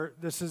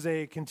This is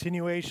a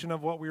continuation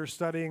of what we were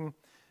studying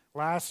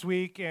last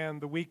week and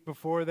the week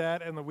before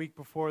that and the week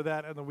before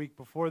that and the week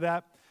before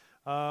that.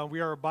 We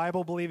are a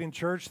Bible-believing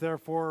church,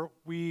 therefore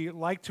we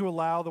like to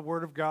allow the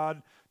Word of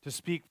God to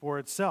speak for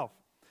itself.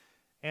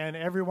 And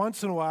every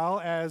once in a while,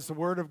 as the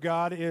Word of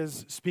God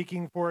is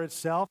speaking for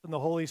itself and the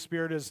Holy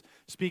Spirit is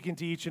speaking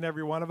to each and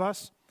every one of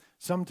us,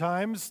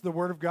 sometimes the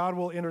Word of God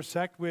will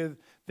intersect with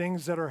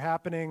things that are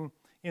happening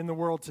in the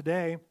world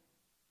today.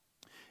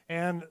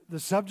 And the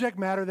subject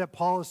matter that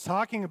Paul is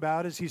talking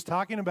about is he's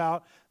talking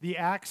about the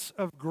acts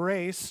of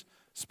grace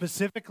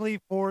specifically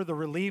for the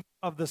relief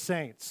of the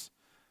saints.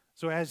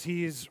 So as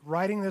he's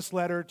writing this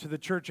letter to the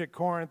church at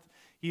Corinth,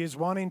 he is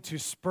wanting to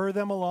spur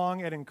them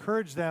along and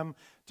encourage them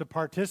to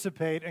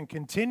participate and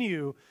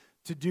continue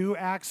to do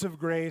acts of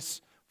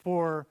grace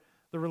for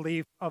the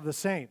relief of the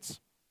saints.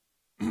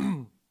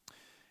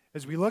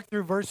 As we look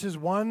through verses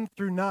 1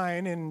 through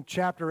 9 in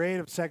chapter 8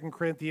 of 2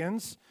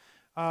 Corinthians,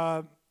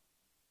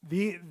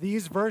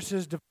 these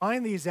verses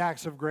define these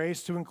acts of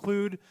grace to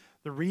include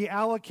the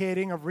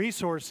reallocating of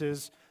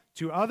resources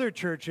to other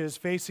churches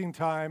facing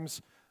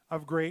times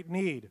of great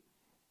need.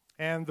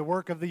 And the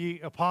work of the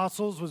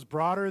apostles was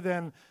broader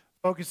than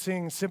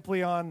focusing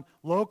simply on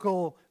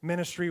local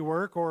ministry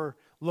work or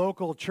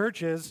local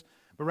churches,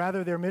 but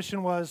rather their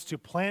mission was to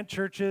plant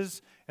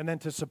churches and then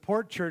to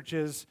support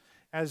churches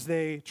as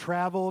they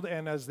traveled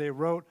and as they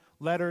wrote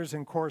letters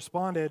and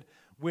corresponded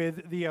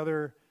with the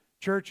other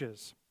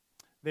churches.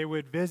 They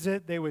would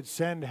visit, they would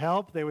send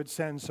help, they would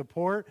send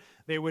support,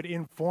 they would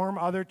inform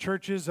other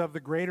churches of the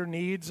greater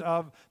needs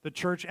of the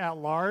church at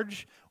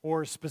large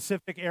or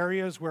specific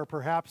areas where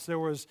perhaps there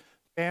was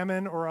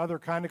famine or other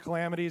kind of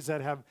calamities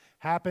that have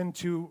happened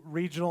to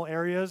regional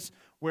areas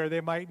where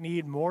they might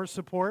need more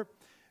support.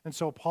 And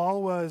so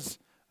Paul was,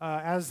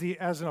 as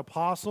an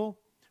apostle,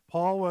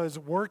 Paul was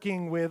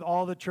working with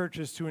all the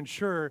churches to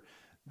ensure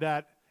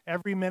that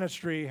every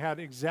ministry had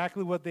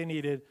exactly what they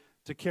needed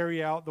to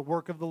carry out the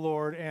work of the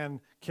Lord and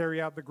carry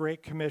out the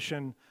great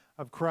commission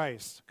of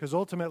Christ. Because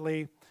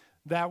ultimately,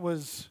 that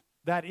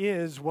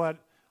is what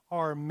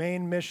our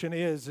main mission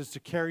is to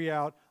carry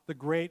out the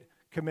great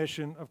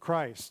commission of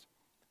Christ.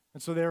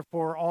 And so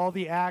therefore, all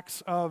the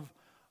acts of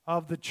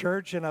the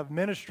church and of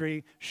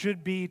ministry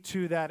should be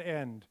to that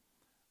end,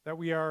 that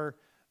we are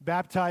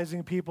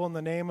baptizing people in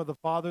the name of the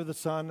Father, the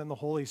Son, and the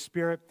Holy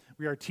Spirit.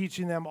 We are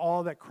teaching them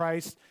all that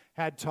Christ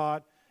had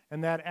taught,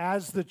 and that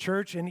as the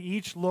church in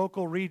each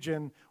local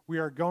region, we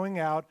are going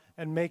out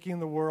and making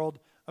the world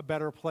a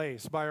better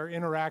place by our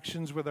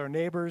interactions with our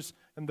neighbors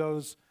and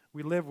those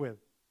we live with.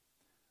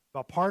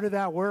 But part of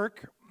that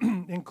work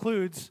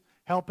includes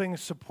helping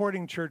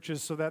supporting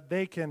churches so that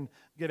they can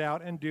get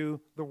out and do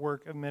the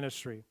work of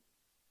ministry.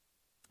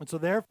 And so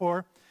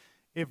therefore,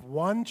 if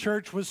one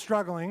church was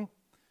struggling,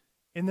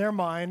 in their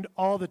mind,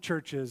 all the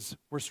churches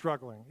were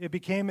struggling. It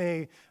became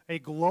a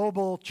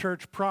global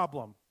church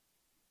problem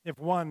if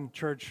one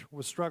church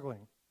was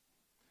struggling.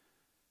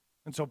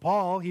 And so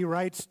Paul, he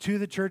writes to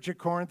the church at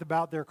Corinth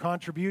about their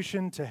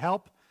contribution to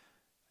help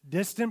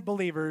distant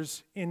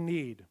believers in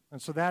need.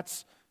 And so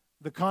that's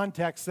the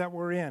context that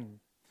we're in.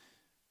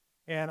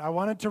 And I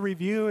wanted to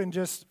review, and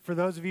just for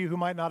those of you who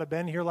might not have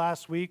been here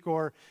last week,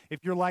 or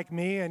if you're like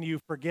me and you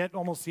forget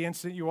almost the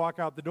instant you walk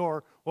out the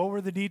door, what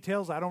were the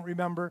details? I don't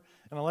remember.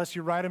 And unless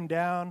you write them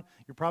down,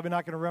 you're probably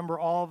not going to remember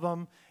all of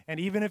them. And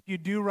even if you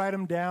do write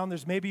them down,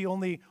 there's maybe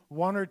only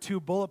one or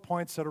two bullet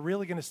points that are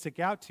really going to stick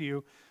out to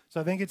you. So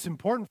I think it's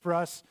important for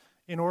us,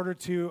 in order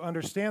to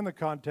understand the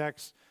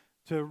context,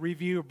 to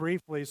review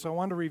briefly. So I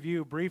want to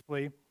review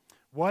briefly,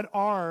 what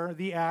are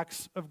the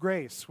acts of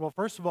grace? Well,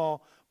 first of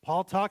all,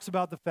 Paul talks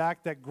about the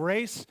fact that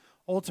grace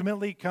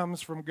ultimately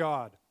comes from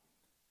God.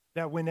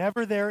 That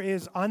whenever there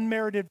is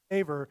unmerited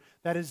favor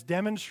that is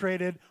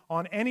demonstrated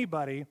on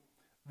anybody,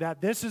 that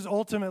this is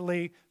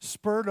ultimately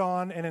spurred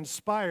on and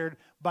inspired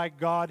by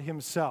God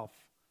himself.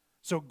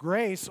 So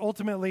grace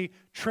ultimately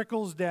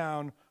trickles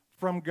down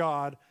from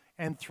God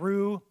and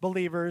through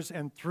believers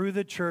and through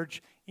the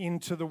church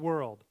into the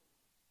world.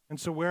 And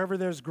so wherever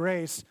there's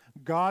grace,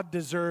 God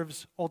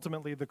deserves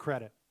ultimately the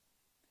credit.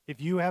 If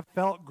you have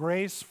felt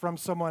grace from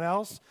someone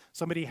else,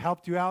 somebody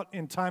helped you out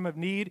in time of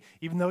need,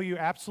 even though you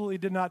absolutely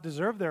did not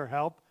deserve their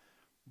help,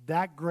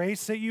 that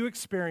grace that you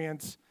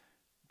experience,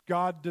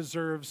 God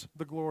deserves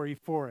the glory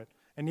for it.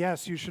 And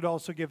yes, you should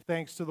also give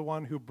thanks to the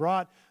one who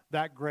brought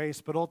that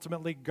grace, but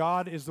ultimately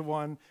God is the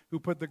one who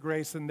put the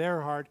grace in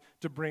their heart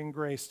to bring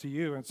grace to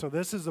you. And so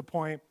this is the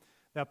point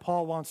that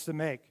Paul wants to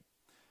make.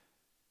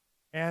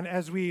 And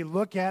as we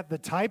look at the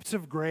types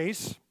of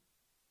grace,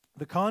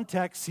 the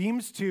context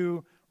seems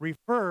to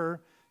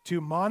refer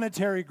to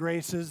monetary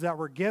graces that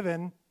were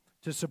given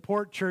to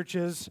support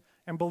churches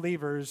and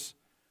believers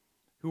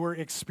who were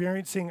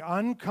experiencing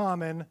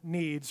uncommon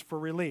needs for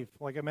relief.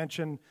 Like I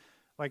mentioned,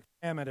 like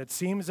famine. It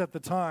seems at the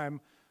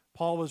time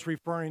Paul was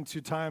referring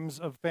to times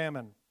of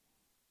famine.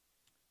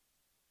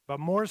 But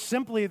more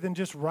simply than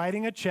just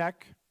writing a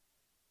check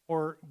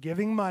or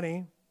giving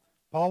money,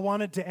 Paul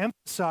wanted to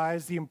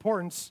emphasize the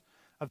importance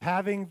of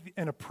having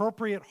an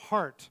appropriate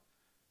heart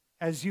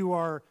as you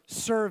are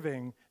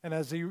serving and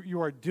as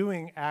you are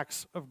doing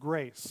acts of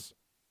grace.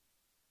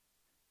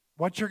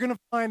 What you're going to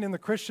find in the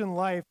Christian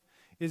life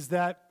is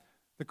that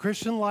the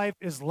Christian life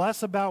is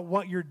less about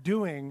what you're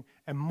doing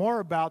and more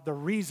about the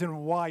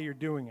reason why you're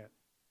doing it,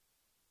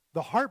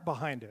 the heart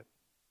behind it.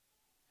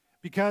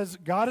 Because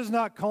God is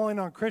not calling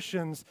on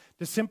Christians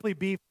to simply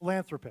be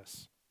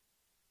philanthropists.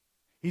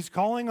 He's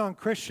calling on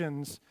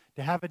Christians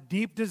to have a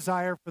deep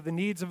desire for the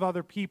needs of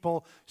other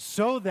people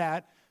so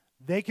that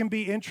they can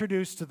be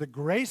introduced to the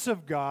grace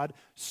of God,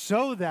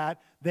 so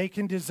that they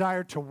can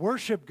desire to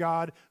worship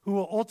God, who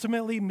will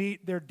ultimately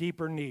meet their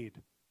deeper need.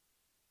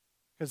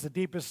 Because the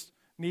deepest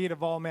need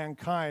of all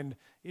mankind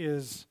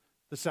is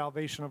the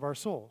salvation of our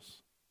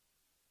souls.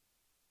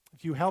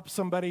 If you help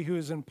somebody who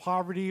is in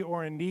poverty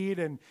or in need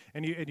and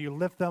you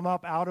lift them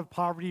up out of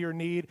poverty or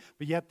need,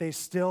 but yet they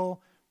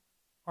still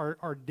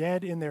are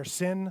dead in their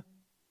sin,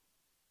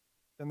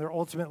 then their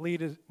ultimate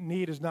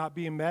need is not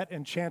being met,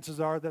 and chances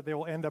are that they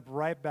will end up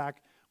right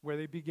back where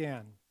they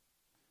began.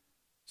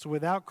 So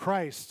without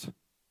Christ,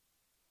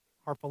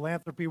 our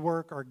philanthropy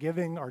work, our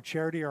giving, our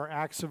charity, our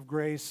acts of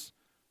grace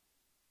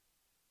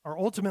are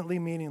ultimately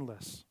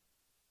meaningless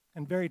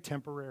and very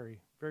temporary,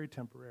 very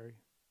temporary.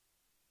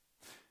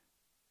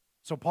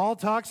 So Paul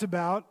talks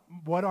about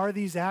what are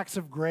these acts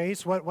of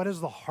grace, what is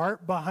the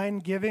heart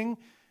behind giving,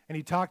 and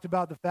he talked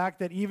about the fact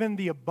that even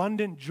the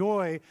abundant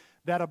joy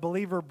that a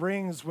believer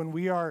brings when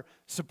we are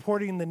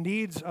supporting the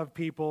needs of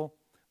people,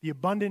 the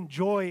abundant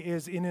joy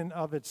is in and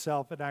of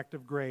itself an act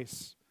of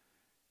grace.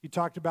 He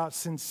talked about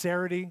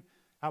sincerity,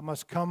 how it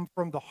must come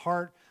from the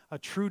heart, a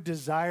true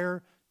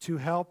desire to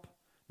help,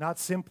 not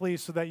simply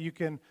so that you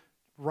can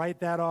write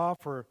that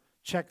off or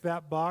check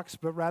that box,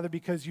 but rather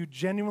because you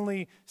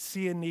genuinely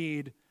see a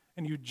need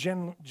and you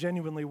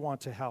genuinely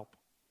want to help.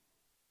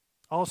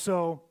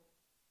 Also,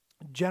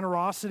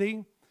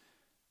 generosity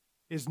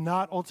is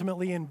not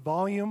ultimately in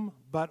volume,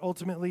 but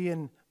ultimately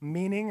in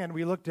meaning. And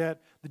we looked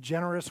at the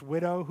generous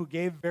widow who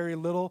gave very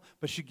little,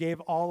 but she gave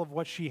all of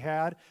what she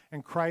had.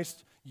 And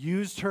Christ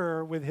used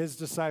her with his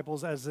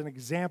disciples as an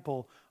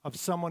example of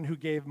someone who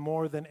gave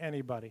more than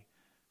anybody.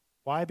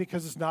 Why?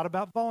 Because it's not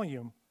about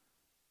volume.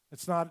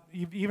 It's not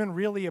even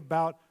really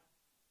about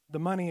the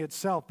money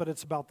itself, but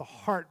it's about the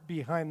heart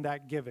behind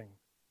that giving.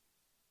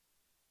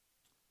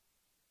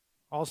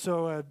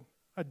 Also,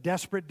 a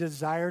desperate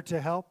desire to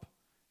help.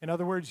 In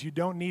other words, you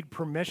don't need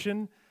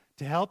permission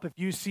to help. If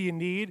you see a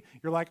need,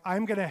 you're like,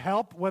 I'm going to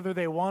help whether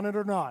they want it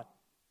or not,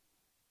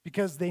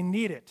 because they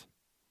need it.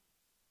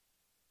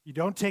 You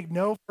don't take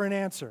no for an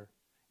answer.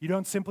 You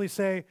don't simply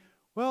say,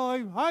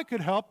 well, I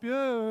could help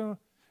you.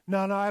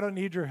 No, I don't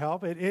need your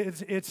help.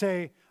 It's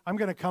I'm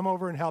going to come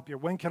over and help you.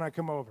 When can I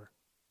come over?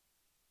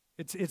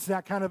 It's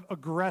that kind of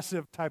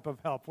aggressive type of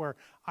help where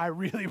I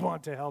really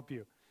want to help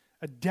you.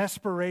 A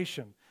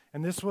desperation.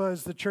 And this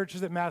was the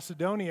churches at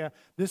Macedonia.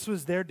 This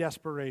was their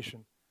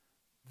desperation.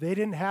 They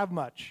didn't have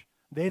much.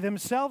 They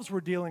themselves were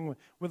dealing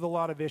with a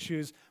lot of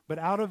issues, but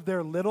out of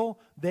their little,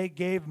 they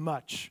gave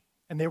much.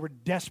 And they were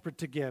desperate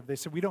to give. They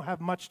said, we don't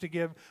have much to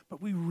give,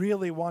 but we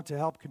really want to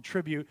help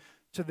contribute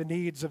to the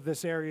needs of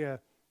this area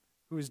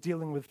who is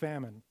dealing with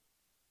famine.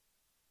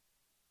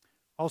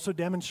 Also,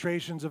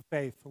 demonstrations of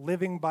faith,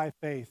 living by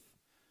faith.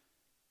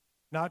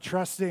 Not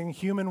trusting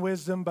human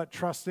wisdom, but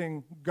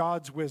trusting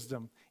God's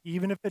wisdom,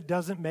 even if it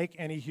doesn't make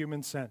any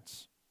human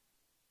sense.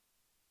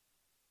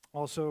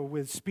 Also,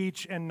 with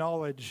speech and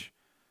knowledge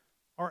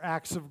are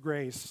acts of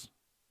grace.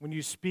 When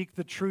you speak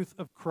the truth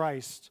of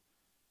Christ,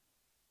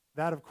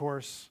 that, of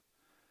course,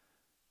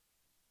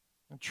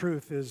 the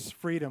truth is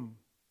freedom.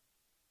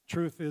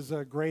 Truth is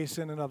a grace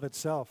in and of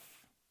itself.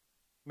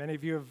 Many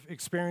of you have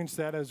experienced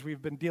that as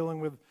we've been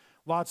dealing with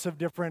lots of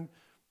different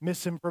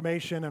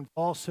misinformation and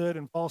falsehood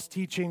and false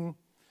teaching.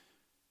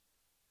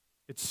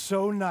 It's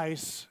so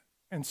nice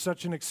and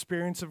such an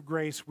experience of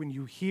grace when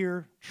you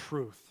hear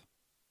truth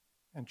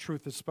and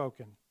truth is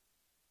spoken.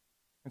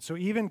 And so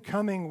even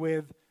coming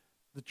with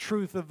the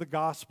truth of the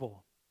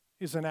gospel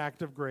is an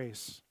act of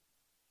grace.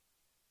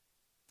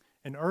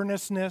 An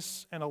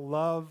earnestness and a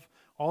love,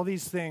 all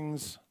these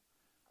things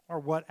are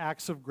what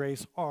acts of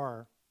grace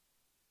are.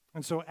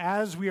 And so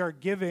as we are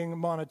giving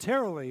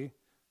monetarily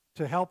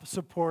to help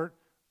support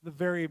the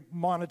very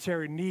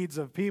monetary needs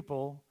of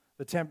people,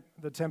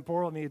 the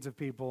temporal needs of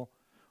people,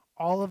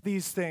 all of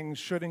these things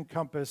should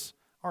encompass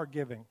our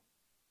giving.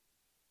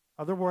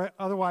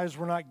 Otherwise,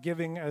 we're not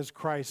giving as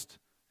Christ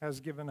has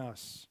given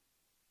us.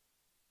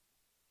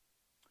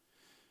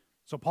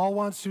 So Paul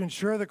wants to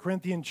ensure the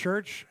Corinthian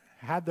church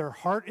had their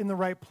heart in the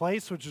right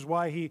place, which is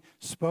why he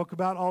spoke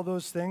about all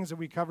those things that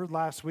we covered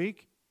last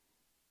week.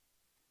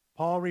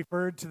 Paul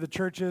referred to the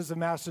churches of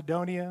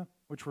Macedonia,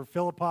 which were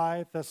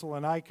Philippi,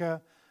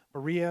 Thessalonica,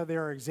 Berea. They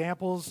are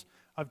examples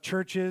of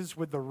churches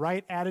with the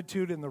right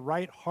attitude and the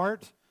right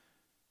heart.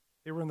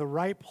 They were in the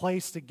right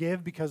place to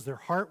give because their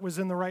heart was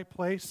in the right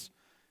place.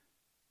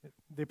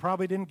 They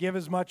probably didn't give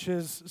as much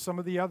as some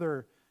of the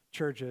other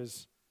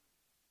churches,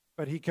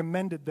 but he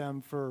commended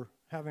them for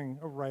having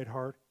a right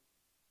heart.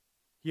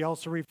 He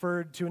also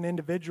referred to an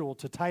individual,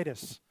 to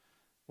Titus,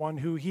 one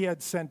who he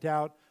had sent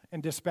out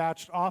and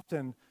dispatched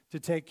often to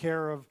take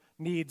care of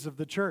needs of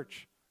the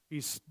church.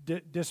 He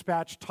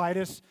dispatched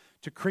Titus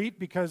to Crete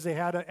because they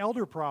had an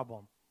elder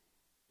problem.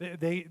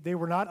 They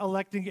were not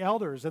electing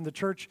elders, and the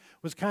church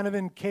was kind of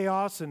in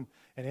chaos and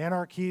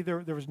anarchy.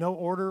 There was no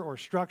order or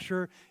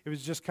structure. It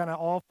was just kind of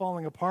all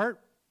falling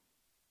apart.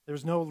 There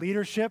was no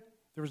leadership.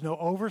 There was no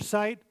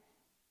oversight.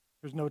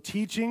 There was no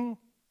teaching.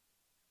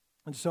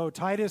 And so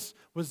Titus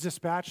was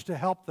dispatched to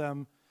help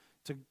them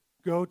to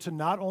go to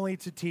not only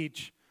to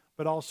teach,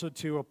 but also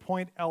to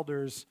appoint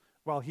elders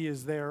while he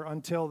is there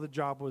until the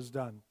job was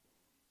done.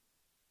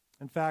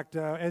 In fact,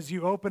 as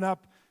you open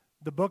up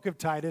the book of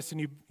Titus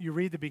and you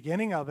read the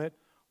beginning of it,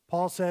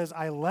 Paul says,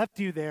 I left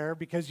you there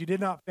because you did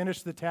not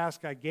finish the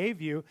task I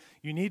gave you.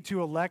 You need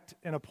to elect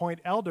and appoint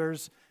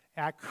elders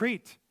at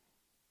Crete.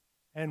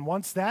 And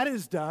once that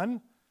is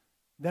done,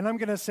 then I'm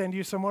going to send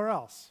you somewhere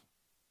else.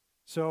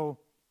 So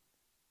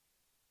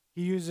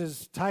he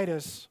uses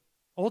Titus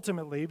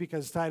ultimately,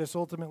 because Titus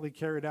ultimately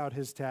carried out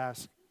his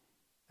task,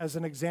 as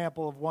an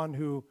example of one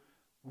who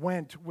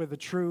went with a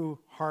true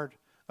heart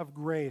of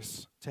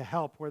grace to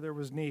help where there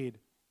was need.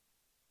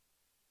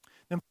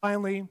 Then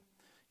finally,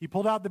 he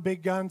pulled out the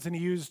big guns and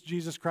he used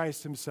Jesus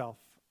Christ himself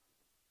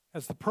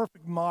as the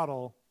perfect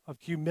model of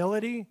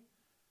humility,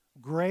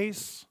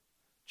 grace,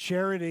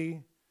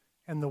 charity,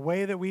 and the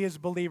way that we as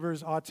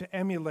believers ought to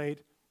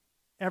emulate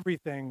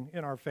everything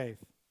in our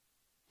faith.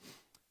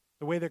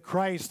 The way that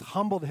Christ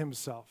humbled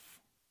himself.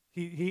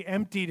 He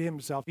emptied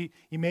himself.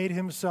 He made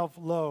himself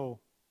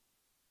low.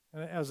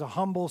 And as a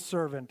humble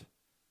servant,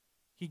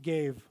 he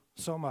gave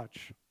so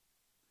much.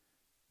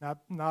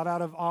 Not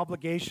out of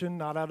obligation,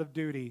 not out of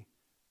duty,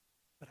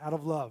 but out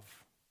of love,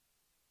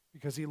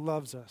 because he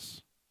loves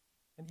us.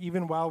 And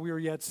even while we were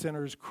yet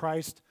sinners,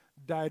 Christ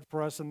died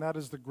for us, and that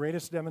is the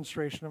greatest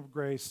demonstration of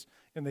grace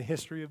in the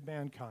history of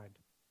mankind.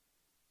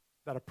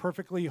 That a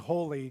perfectly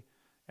holy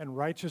and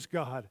righteous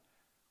God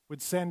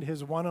would send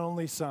his one and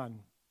only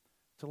Son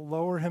to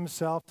lower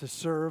himself, to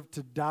serve,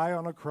 to die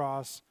on a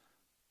cross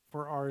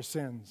for our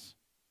sins.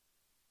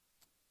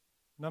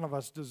 None of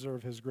us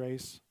deserve his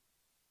grace,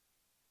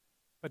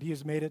 but he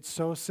has made it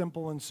so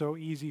simple and so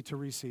easy to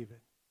receive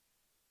it.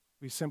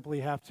 We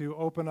simply have to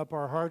open up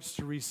our hearts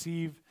to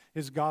receive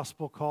his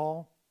gospel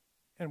call,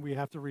 and we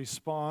have to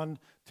respond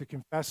to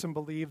confess and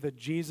believe that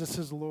Jesus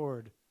is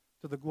Lord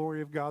to the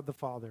glory of God the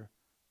Father,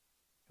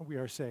 and we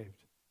are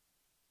saved.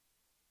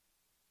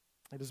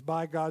 It is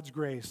by God's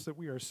grace that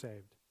we are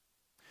saved.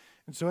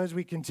 And so as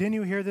we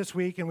continue here this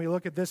week and we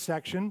look at this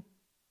section,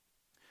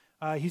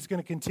 he's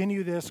going to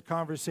continue this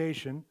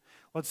conversation.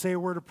 Let's say a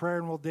word of prayer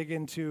and we'll dig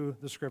into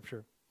the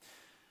scripture.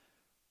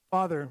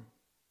 Father,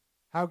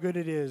 how good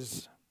it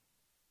is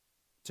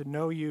to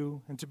know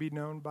you and to be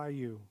known by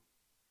you.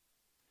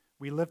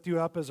 We lift you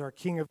up as our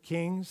King of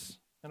Kings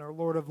and our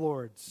Lord of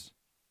Lords.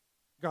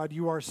 God,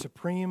 you are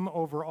supreme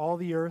over all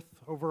the earth,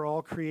 over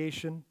all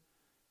creation,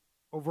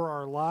 over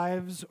our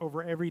lives,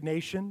 over every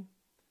nation.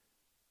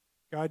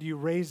 God, you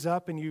raise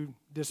up and you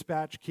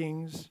dispatch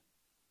kings.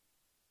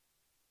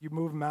 You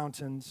move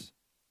mountains.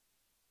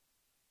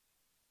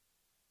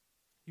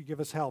 You give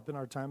us help in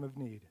our time of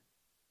need.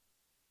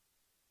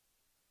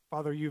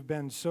 Father, you've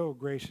been so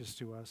gracious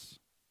to us,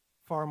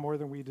 far more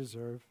than we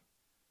deserve.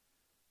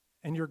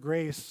 And your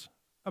grace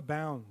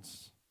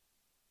abounds.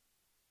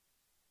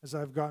 As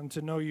I've gotten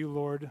to know you,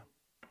 Lord,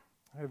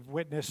 I've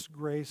witnessed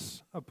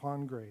grace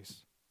upon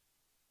grace.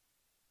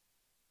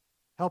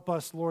 Help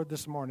us, Lord,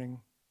 this morning,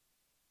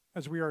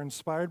 as we are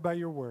inspired by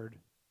your word,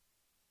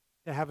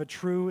 to have a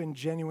true and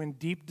genuine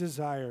deep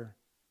desire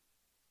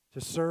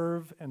to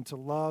serve and to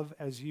love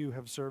as you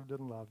have served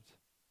and loved.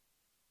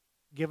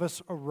 Give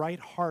us a right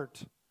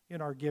heart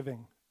in our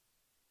giving.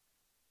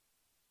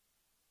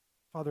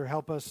 Father,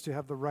 help us to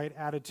have the right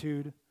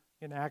attitude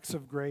in acts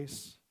of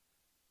grace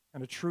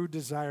and a true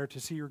desire to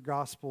see your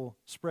gospel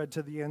spread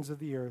to the ends of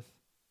the earth.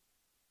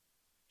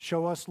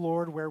 Show us,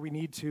 Lord, where we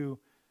need to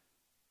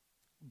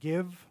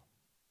give,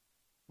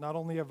 not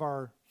only of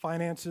our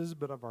finances,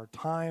 but of our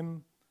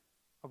time,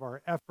 of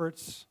our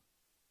efforts.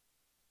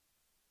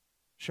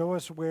 Show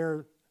us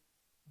where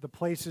the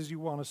places you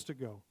want us to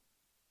go.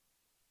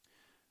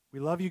 We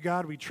love you,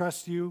 God. We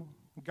trust you.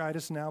 Guide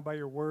us now by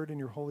your word and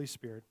your Holy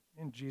Spirit.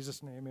 In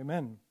Jesus' name,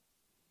 amen.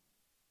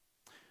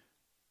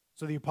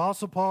 So the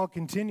Apostle Paul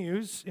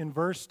continues in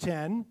verse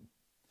 10,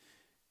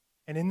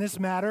 and in this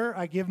matter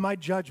I give my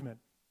judgment.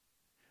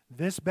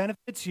 This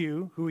benefits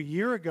you, who a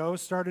year ago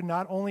started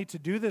not only to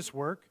do this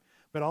work,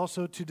 but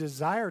also to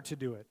desire to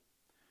do it.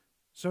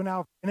 So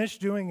now finish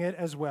doing it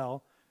as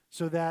well,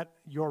 so that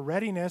your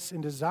readiness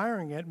in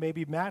desiring it may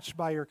be matched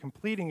by your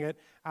completing it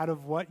out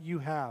of what you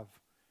have.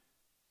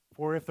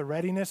 For if the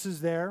readiness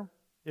is there,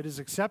 it is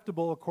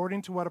acceptable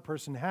according to what a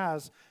person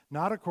has,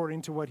 not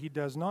according to what he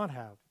does not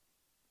have.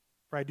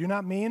 For I do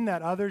not mean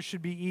that others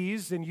should be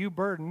eased and you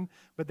burdened,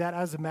 but that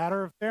as a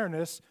matter of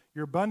fairness,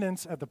 your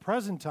abundance at the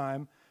present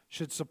time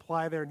should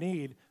supply their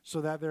need,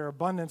 so that their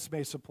abundance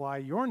may supply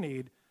your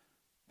need,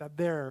 that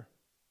there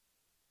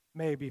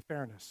may be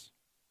fairness.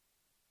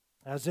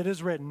 As it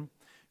is written,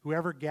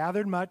 Whoever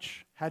gathered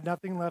much had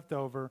nothing left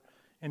over,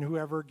 and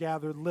whoever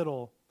gathered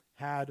little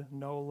had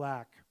no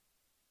lack.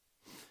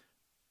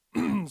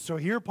 So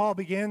here Paul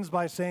begins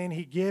by saying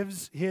he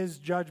gives his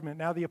judgment.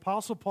 Now, the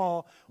Apostle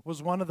Paul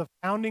was one of the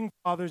founding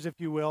fathers, if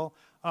you will,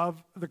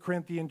 of the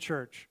Corinthian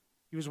church.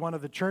 He was one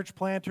of the church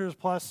planters,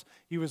 plus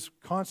he was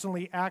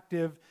constantly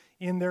active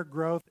in their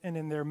growth and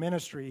in their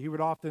ministry. He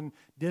would often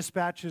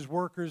dispatch his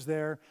workers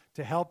there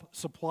to help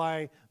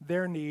supply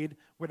their need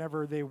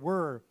whenever they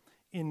were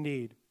in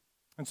need.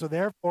 And so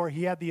therefore,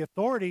 he had the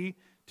authority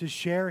to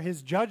share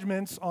his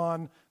judgments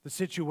on the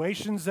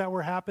situations that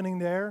were happening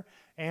there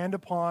and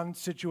upon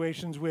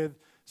situations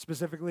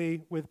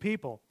specifically with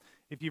people.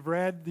 If you've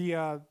read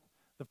the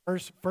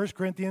first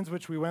Corinthians,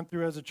 which we went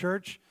through as a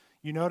church,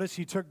 you notice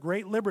he took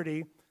great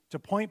liberty to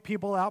point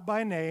people out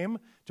by name,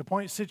 to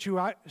point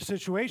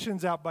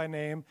situations out by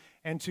name,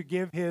 and to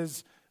give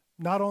his,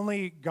 not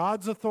only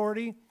God's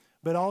authority,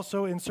 but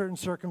also in certain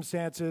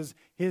circumstances,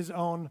 his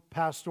own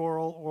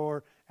pastoral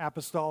or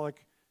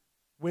apostolic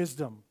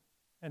wisdom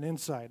and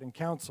insight and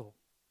counsel.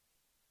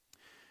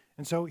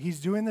 And so he's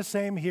doing the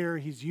same here.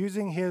 He's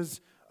using his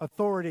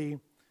authority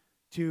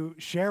to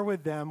share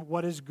with them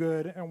what is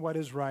good and what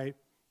is right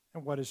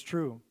and what is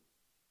true.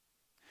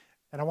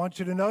 And I want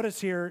you to notice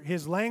here,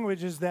 his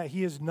language is that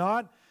he is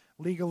not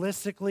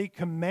legalistically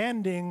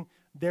commanding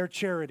their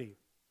charity.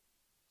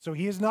 So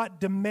he is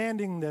not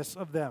demanding this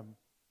of them.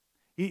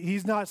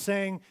 He's not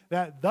saying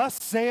that, thus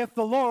saith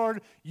the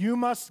Lord, you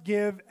must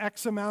give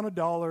X amount of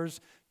dollars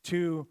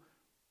to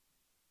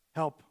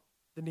help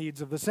the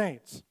needs of the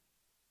saints.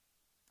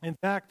 In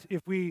fact,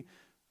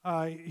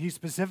 he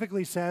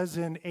specifically says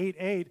in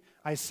 8:8,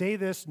 I say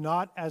this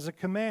not as a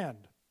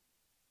command.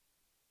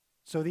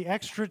 So the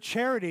extra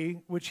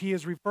charity, which he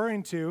is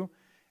referring to,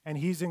 and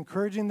he's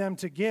encouraging them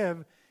to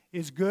give,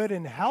 is good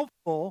and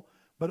helpful,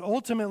 but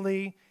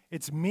ultimately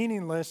it's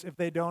meaningless if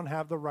they don't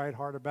have the right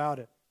heart about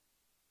it.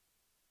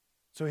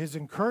 So his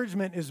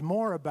encouragement is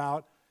more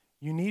about,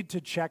 you need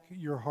to check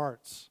your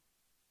hearts.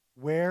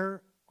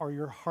 Where are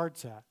your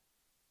hearts at?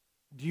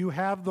 Do you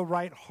have the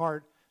right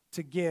heart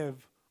to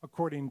give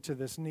according to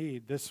this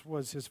need? This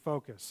was his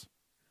focus.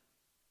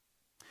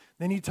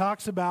 Then he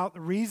talks about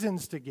the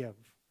reasons to give.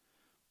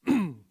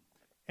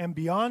 And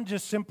beyond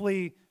just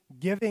simply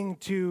giving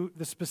to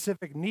the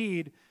specific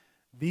need,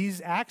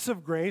 these acts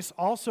of grace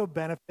also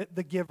benefit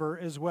the giver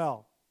as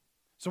well.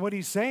 So what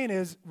he's saying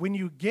is, when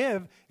you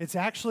give, it's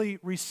actually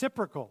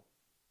reciprocal.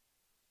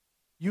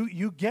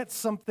 You get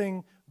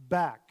something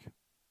back.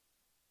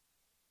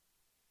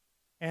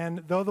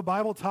 And though the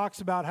Bible talks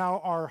about how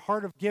our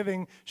heart of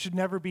giving should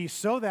never be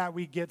so that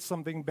we get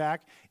something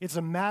back, it's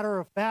a matter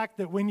of fact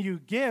that when you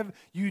give,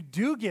 you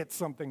do get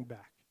something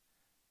back.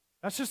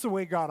 That's just the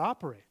way God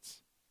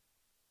operates.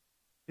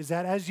 Is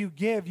that as you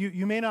give,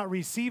 you may not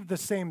receive the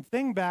same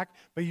thing back,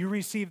 but you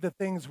receive the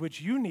things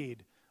which you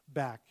need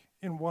back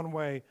in one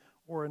way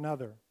or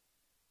another.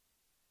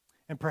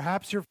 And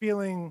perhaps you're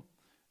feeling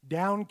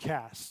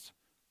downcast.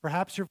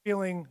 Perhaps you're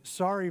feeling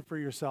sorry for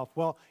yourself.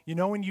 Well, you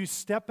know, when you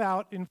step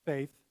out in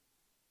faith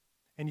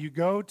and you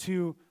go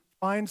to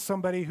find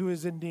somebody who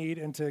is in need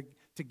and to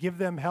give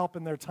them help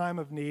in their time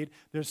of need,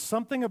 there's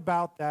something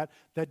about that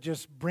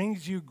just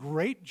brings you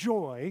great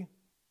joy,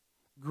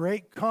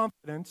 great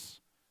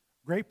confidence,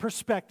 great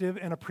perspective,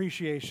 and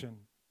appreciation.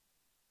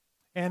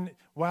 And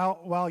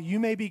while you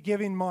may be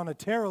giving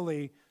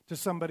monetarily to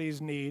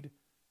somebody's need,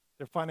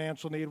 their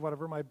financial need,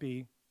 whatever it might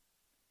be,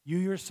 you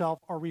yourself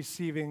are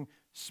receiving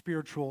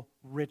spiritual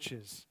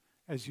riches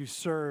as you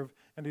serve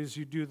and as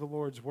you do the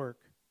Lord's work.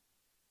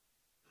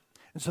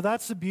 And so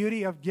that's the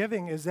beauty of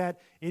giving, is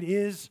that it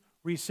is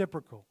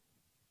reciprocal.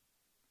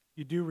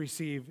 You do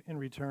receive in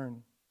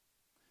return.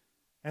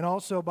 And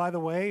also, by the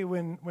way,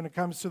 when it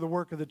comes to the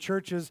work of the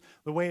churches,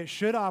 the way it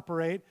should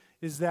operate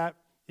is that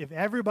if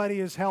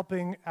everybody is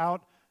helping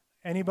out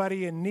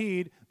anybody in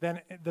need,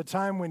 then the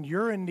time when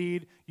you're in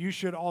need, you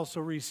should also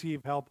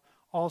receive help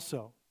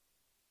also.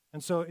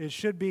 And so it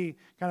should be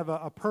kind of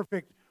a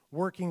perfect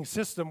working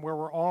system where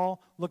we're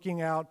all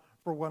looking out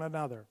for one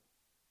another.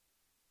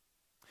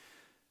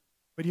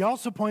 But he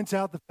also points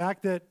out the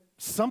fact that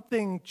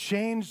something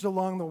changed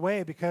along the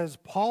way, because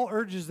Paul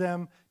urges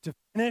them to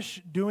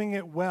finish doing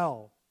it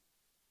well,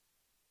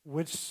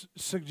 which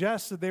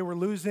suggests that they were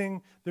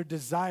losing their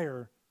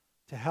desire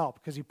to help,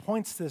 because he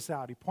points this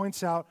out. He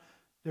points out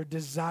their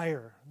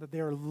desire, that they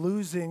are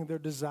losing their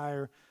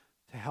desire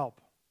to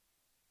help.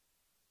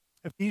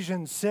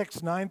 Ephesians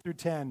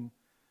 6:9-10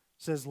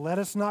 says, "Let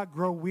us not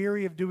grow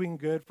weary of doing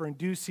good, for in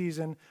due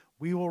season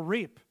we will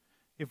reap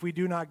if we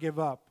do not give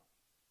up.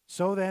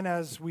 So then,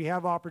 as we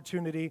have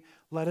opportunity,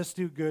 let us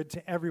do good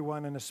to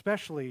everyone, and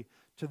especially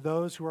to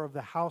those who are of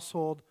the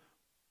household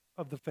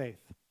of the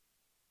faith."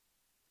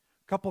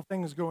 A couple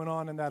things going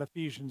on in that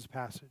Ephesians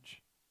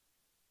passage.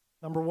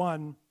 Number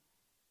one,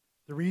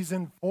 the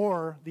reason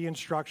for the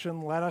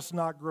instruction, "Let us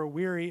not grow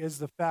weary," is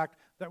the fact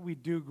that we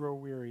do grow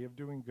weary of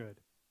doing good.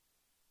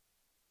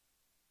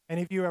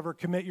 Any of you ever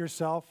commit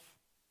yourself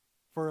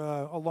for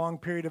a long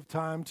period of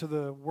time to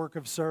the work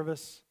of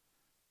service,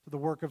 to the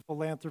work of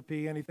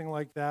philanthropy, anything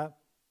like that,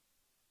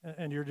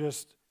 and you're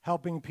just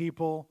helping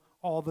people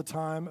all the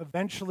time,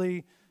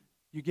 eventually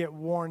you get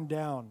worn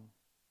down.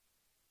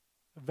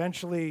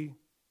 Eventually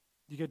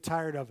you get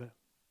tired of it.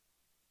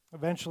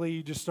 Eventually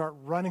you just start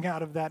running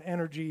out of that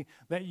energy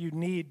that you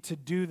need to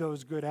do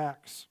those good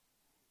acts.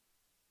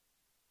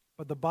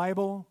 But the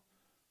Bible,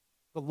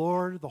 the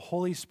Lord, the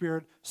Holy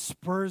Spirit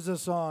spurs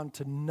us on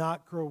to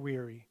not grow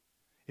weary.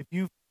 If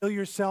you feel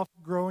yourself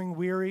growing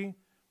weary,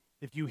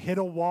 if you hit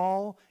a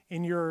wall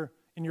in your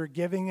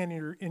giving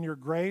and in your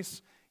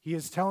grace, He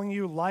is telling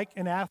you, like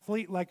an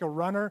athlete, like a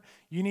runner,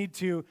 you need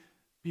to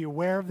be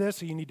aware of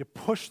this, and you need to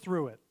push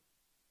through it.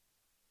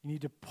 You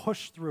need to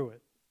push through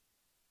it.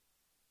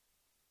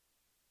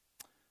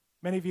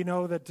 Many of you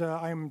know that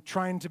I'm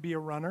trying to be a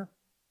runner.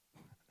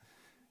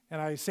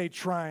 And I say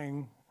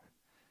trying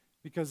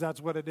because that's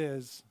what it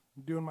is.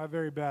 I'm doing my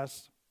very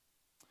best.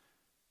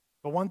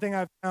 But one thing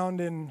I've found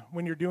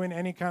when you're doing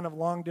any kind of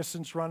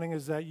long-distance running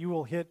is that you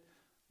will hit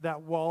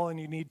that wall, and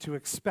you need to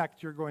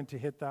expect you're going to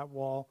hit that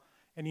wall.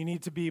 And you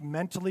need to be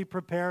mentally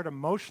prepared,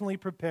 emotionally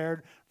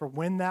prepared for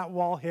when that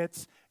wall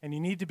hits, and you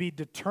need to be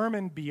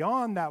determined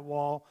beyond that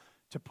wall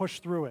to push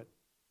through it.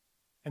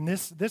 And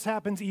this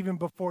happens even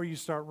before you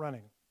start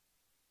running.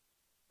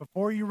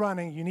 Before you're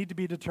running, you need to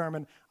be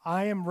determined,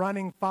 I am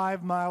running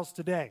 5 miles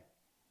today,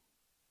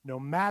 no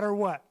matter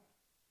what.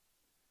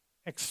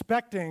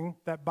 Expecting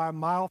that by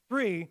mile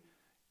 3,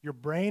 your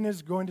brain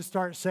is going to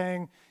start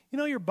saying,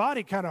 your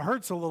body kind of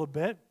hurts a little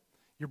bit.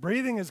 Your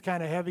breathing is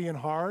kind of heavy and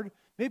hard.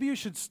 Maybe you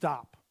should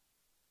stop.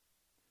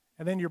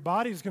 And then your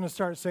body's going to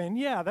start saying,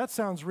 yeah, that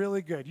sounds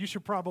really good. You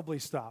should probably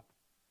stop.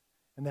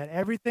 And that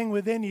everything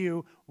within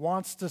you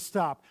wants to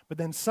stop. But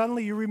then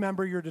suddenly you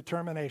remember your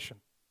determination.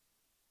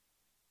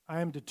 I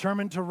am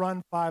determined to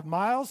run 5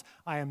 miles.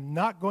 I am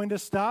not going to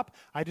stop.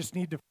 I just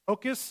need to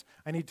focus.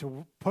 I need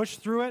to push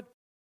through it,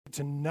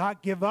 to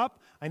not give up.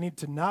 I need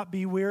to not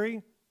be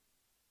weary.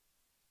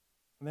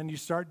 And then you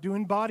start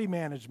doing body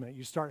management.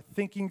 You start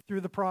thinking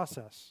through the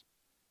process.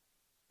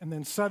 And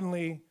then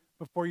suddenly,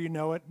 before you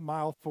know it,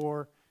 mile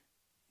 4,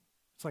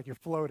 it's like you're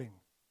floating.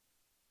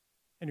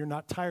 And you're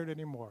not tired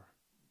anymore.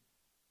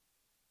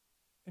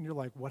 And you're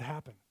like, what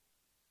happened?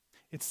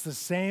 It's the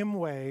same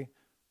way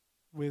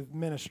with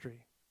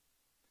ministry.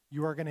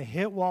 You are going to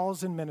hit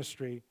walls in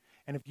ministry,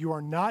 and if you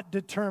are not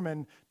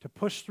determined to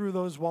push through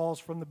those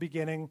walls from the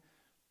beginning,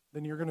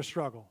 then you're going to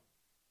struggle.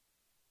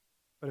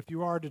 But if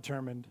you are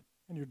determined,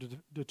 and you're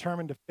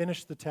determined to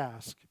finish the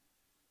task,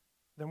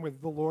 then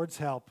with the Lord's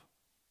help,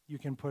 you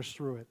can push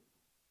through it.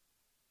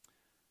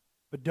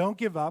 But don't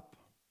give up.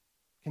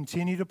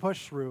 Continue to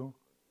push through.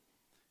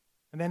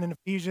 And then in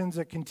Ephesians,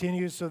 it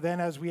continues, so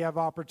then as we have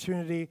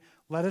opportunity,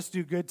 let us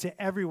do good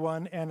to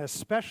everyone, and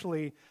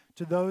especially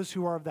to those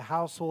who are of the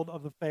household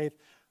of the faith.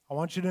 I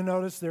want you to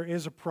notice there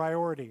is a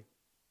priority.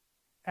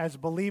 As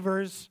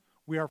believers,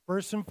 we are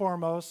first and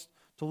foremost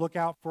to look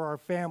out for our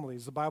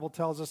families. The Bible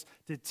tells us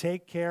to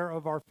take care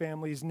of our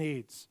families'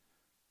 needs.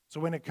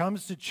 So when it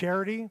comes to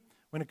charity,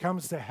 when it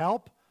comes to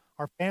help,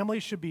 our family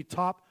should be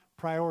top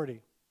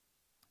priority.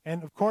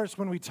 And of course,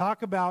 when we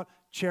talk about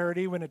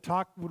charity, when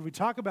we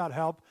talk about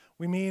help,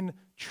 we mean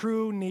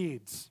true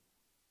needs.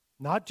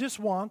 Not just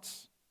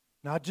wants,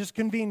 not just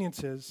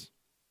conveniences,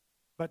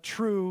 but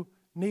true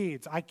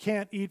needs. I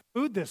can't eat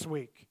food this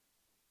week.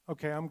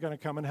 Okay, I'm going to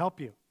come and help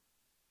you.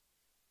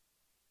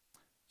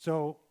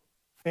 So,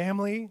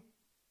 family,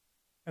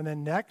 and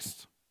then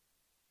next,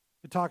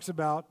 it talks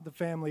about the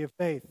family of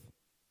faith.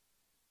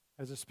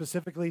 As it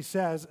specifically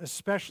says,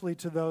 especially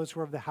to those who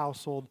are of the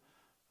household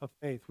of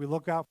faith. We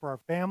look out for our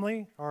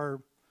family,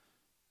 our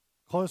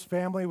close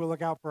family. We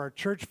look out for our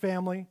church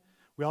family.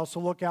 We also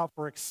look out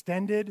for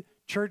extended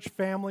church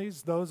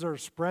families. Those are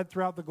spread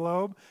throughout the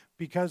globe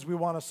because we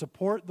want to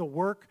support the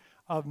work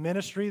of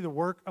ministry, the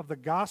work of the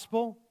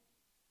gospel.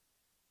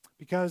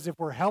 Because if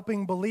we're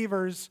helping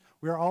believers,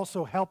 we are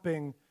also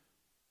helping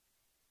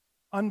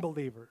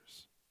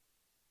unbelievers.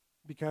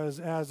 Because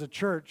as a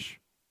church,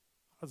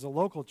 as a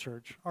local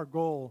church, our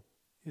goal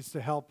is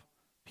to help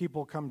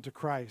people come to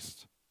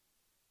Christ.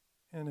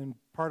 And in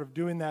part of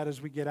doing that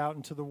is we get out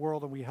into the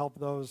world and we help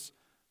those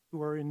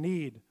who are in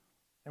need.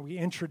 And we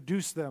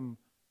introduce them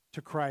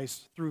to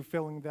Christ through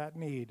filling that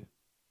need,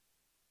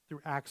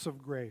 through acts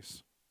of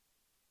grace.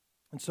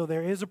 And so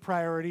there is a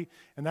priority,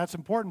 and that's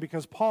important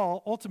because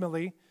Paul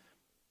ultimately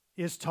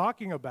is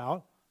talking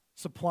about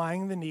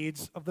supplying the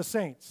needs of the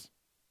saints.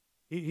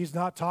 He's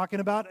not talking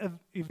about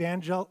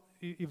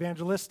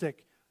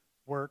evangelistic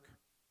work.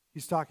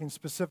 He's talking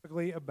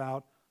specifically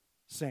about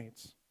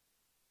saints.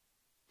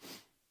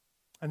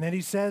 And then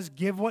he says,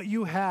 give what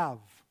you have.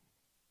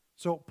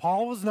 So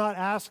Paul was not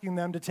asking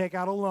them to take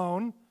out a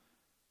loan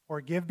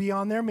or give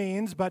beyond their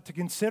means, but to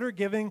consider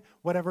giving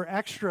whatever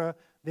extra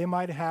they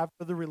might have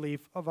for the relief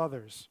of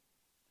others.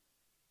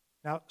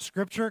 Now,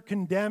 Scripture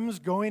condemns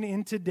going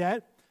into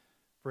debt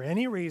for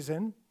any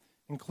reason,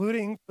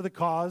 including for the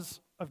cause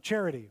of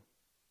charity.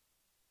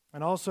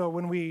 And also,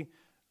 when we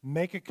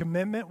make a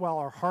commitment while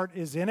our heart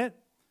is in it,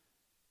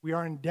 we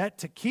are in debt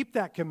to keep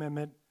that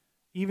commitment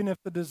even if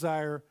the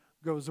desire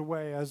goes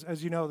away.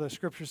 As you know, the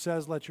scripture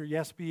says, let your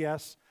yes be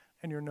yes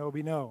and your no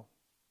be no.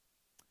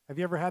 Have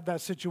you ever had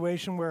that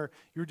situation where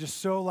you're just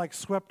so like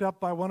swept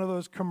up by one of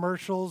those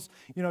commercials,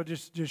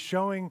 just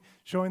showing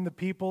the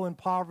people in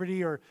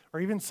poverty, or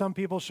even some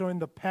people showing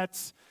the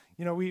pets,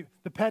 the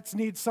pets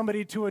need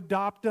somebody to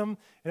adopt them.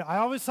 And I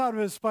always thought it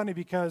was funny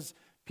because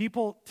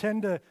people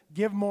tend to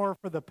give more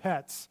for the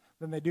pets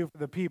than they do for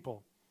the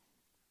people,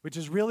 which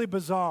is really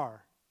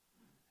bizarre.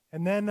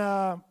 And then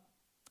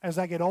as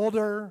I get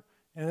older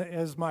and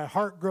as my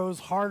heart grows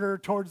harder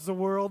towards the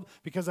world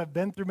because I've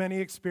been through many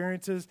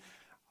experiences,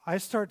 I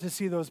start to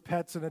see those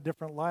pets in a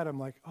different light. I'm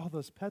like, oh,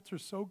 those pets are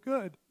so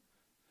good.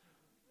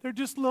 They're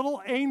just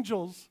little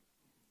angels.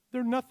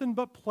 They're nothing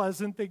but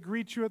pleasant. They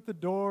greet you at the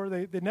door.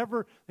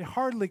 They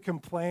hardly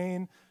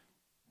complain.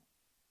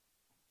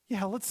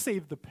 Yeah, let's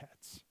save the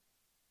pets.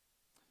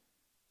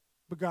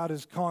 But God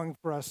is calling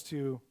for us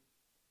to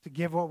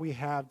give what we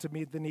have to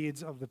meet the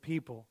needs of the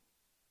people,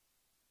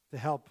 to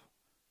help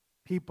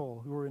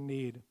people who are in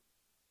need.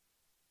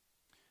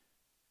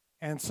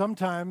 And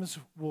sometimes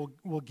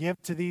we'll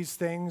give to these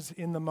things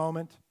in the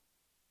moment,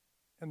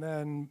 and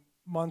then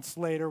months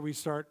later we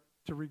start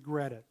to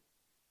regret it,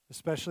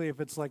 especially if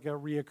it's like a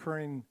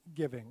reoccurring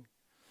giving.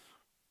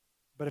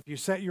 But if you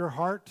set your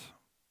heart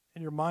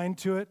and your mind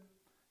to it,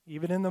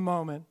 even in the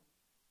moment,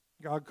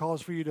 God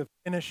calls for you to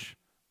finish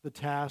the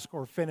task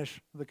or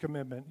finish the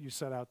commitment you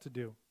set out to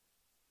do.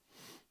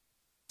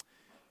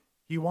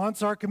 He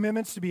wants our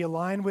commitments to be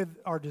aligned with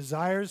our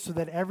desires so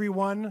that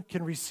everyone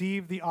can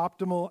receive the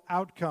optimal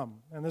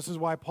outcome. And this is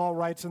why Paul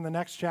writes in the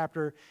next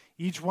chapter,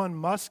 each one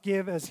must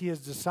give as he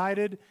has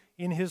decided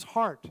in his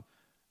heart,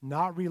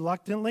 not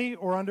reluctantly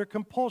or under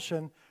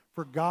compulsion,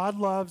 for God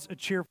loves a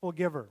cheerful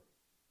giver.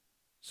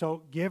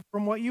 So give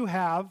from what you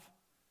have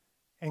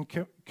and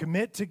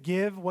commit to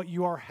give what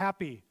you are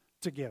happy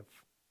to give,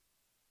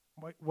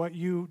 what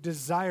you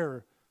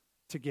desire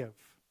to give.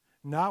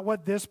 Not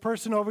what this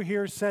person over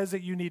here says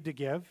that you need to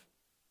give.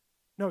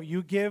 No,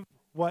 you give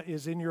what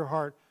is in your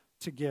heart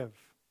to give.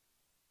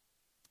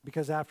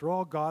 Because after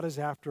all, God is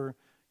after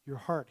your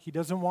heart. He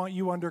doesn't want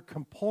you under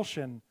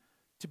compulsion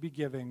to be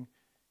giving.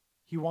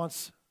 He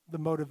wants the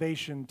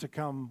motivation to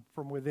come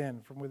from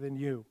within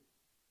you.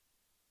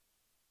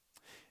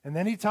 And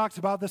then he talks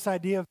about this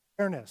idea of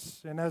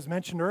fairness. And as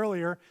mentioned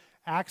earlier,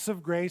 acts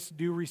of grace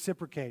do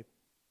reciprocate.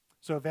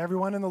 So if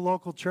everyone in the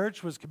local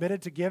church was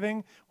committed to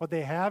giving what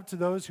they have to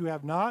those who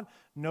have not,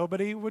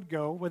 nobody would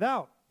go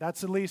without.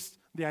 That's at least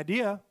the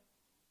idea.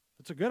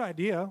 It's a good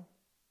idea.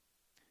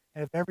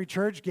 And if every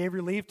church gave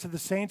relief to the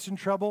saints in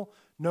trouble,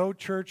 no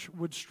church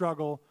would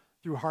struggle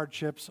through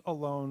hardships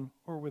alone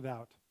or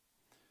without.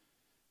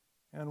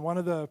 And one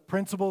of the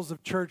principles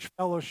of church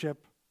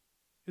fellowship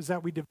is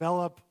that we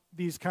develop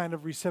these kind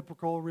of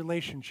reciprocal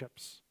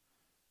relationships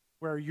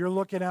where you're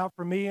looking out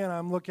for me and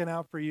I'm looking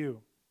out for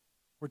you.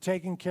 We're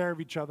taking care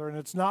of each other, and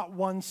it's not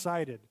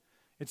one-sided.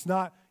 It's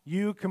not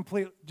you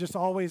just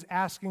always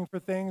asking for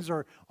things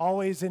or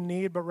always in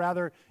need, but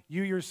rather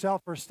you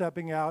yourself are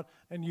stepping out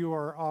and you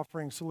are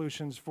offering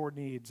solutions for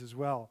needs as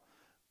well.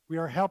 We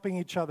are helping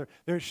each other.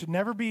 There should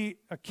never be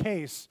a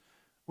case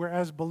where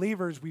as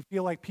believers we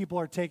feel like people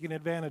are taking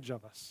advantage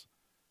of us.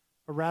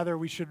 Or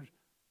rather,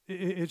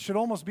 it should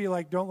almost be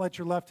like, don't let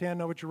your left hand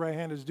know what your right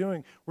hand is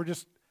doing. We're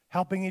just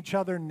helping each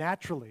other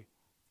naturally.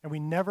 And we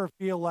never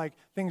feel like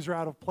things are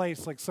out of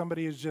place, like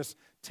somebody is just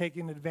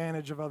taking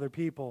advantage of other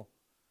people.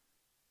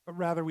 But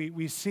rather,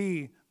 we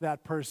see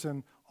that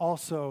person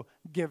also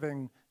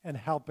giving and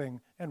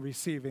helping and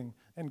receiving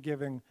and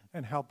giving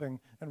and helping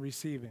and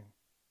receiving.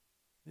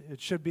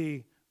 It should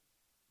be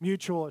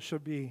mutual. It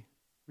should be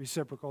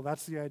reciprocal.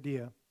 That's the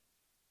idea.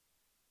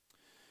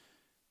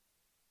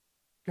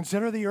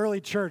 Consider the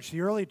early church. The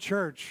early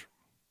church,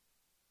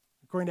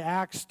 according to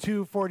Acts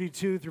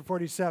 2:42 through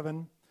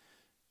 47,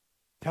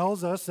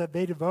 tells us that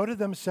they devoted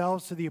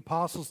themselves to the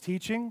apostles'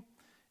 teaching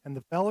and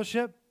the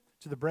fellowship,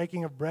 to the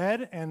breaking of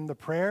bread and the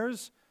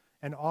prayers,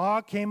 and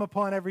awe came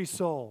upon every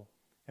soul,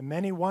 and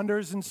many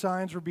wonders and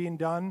signs were being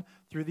done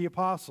through the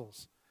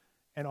apostles.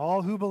 And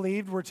all who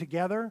believed were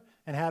together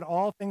and had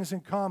all things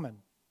in common,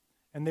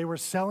 and they were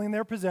selling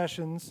their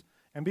possessions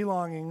and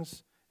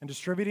belongings and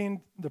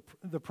distributing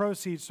the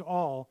proceeds to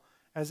all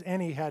as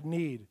any had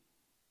need.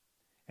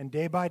 And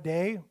day by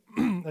day,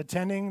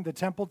 attending the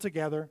temple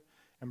together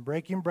and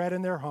breaking bread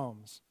in their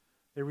homes,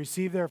 they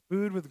received their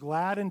food with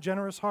glad and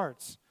generous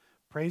hearts,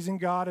 praising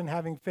God and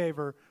having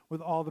favor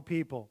with all the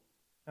people.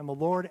 And the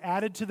Lord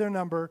added to their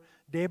number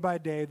day by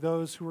day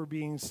those who were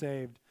being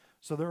saved.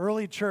 So the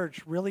early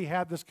church really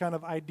had this kind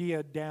of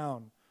idea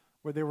down,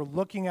 where they were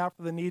looking out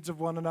for the needs of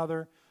one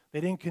another.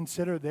 They didn't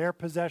consider their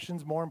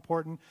possessions more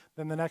important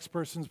than the next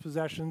person's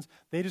possessions.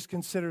 They just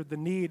considered the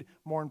need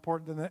more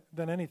important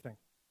than anything.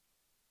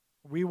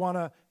 We want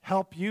to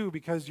help you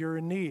because you're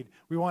in need.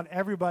 We want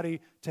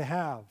everybody to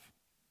have.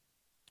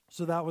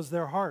 So that was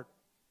their heart.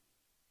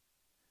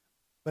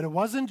 But it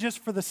wasn't just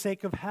for the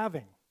sake of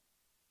having.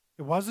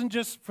 It wasn't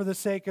just for the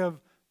sake of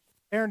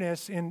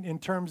fairness in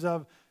terms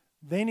of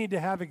they need to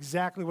have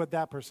exactly what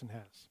that person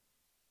has.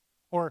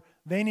 Or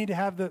they need to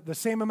have the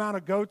same amount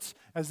of goats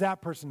as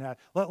that person had.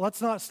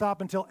 Let's not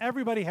stop until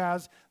everybody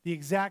has the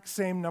exact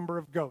same number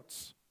of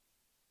goats.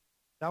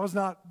 That was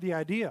not the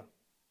idea.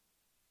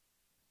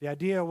 The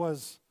idea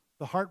was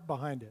the heart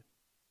behind it.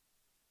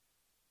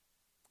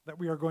 That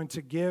we are going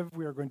to give,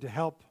 we are going to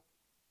help,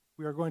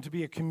 we are going to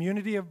be a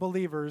community of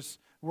believers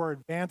who are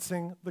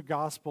advancing the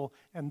gospel,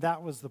 and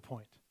that was the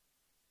point.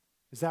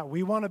 Is that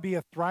we want to be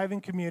a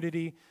thriving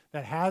community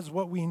that has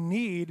what we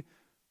need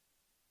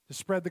to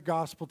spread the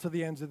gospel to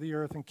the ends of the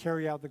earth and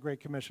carry out the Great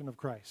Commission of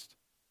Christ.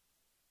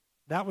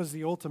 That was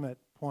the ultimate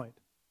point.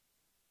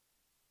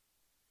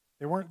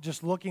 They weren't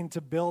just looking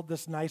to build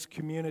this nice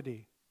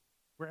community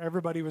where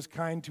everybody was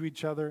kind to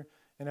each other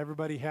and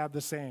everybody had the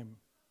same.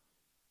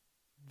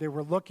 They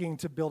were looking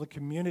to build a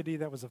community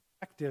that was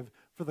effective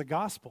for the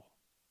gospel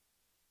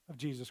of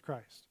Jesus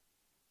Christ.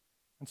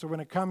 And so when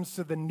it comes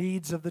to the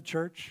needs of the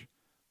church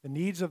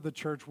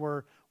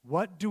were,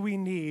 what do we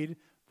need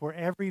for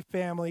every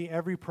family,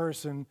 every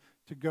person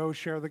to go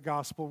share the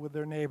gospel with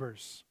their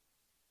neighbors?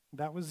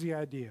 That was the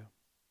idea.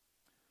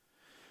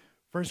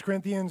 1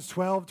 Corinthians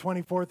 12,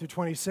 24 through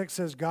 26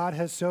 says, God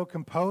has so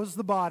composed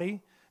the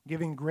body,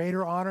 giving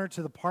greater honor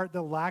to the part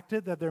that lacked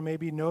it, that there may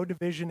be no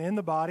division in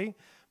the body,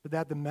 but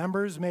that the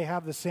members may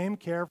have the same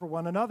care for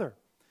one another.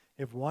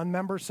 If one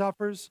member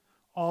suffers,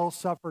 all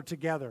suffer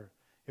together.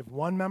 If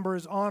one member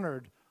is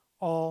honored,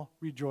 all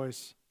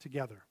rejoice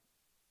together.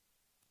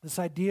 This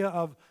idea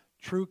of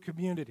true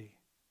community,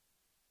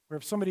 where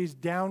if somebody's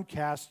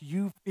downcast,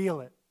 you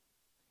feel it.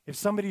 If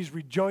somebody's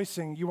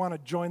rejoicing, you want to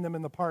join them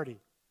in the party.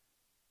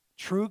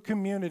 True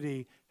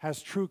community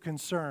has true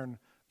concern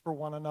for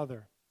one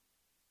another.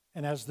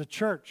 And as the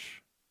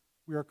church,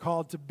 we are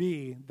called to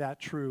be that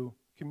true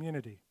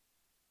community.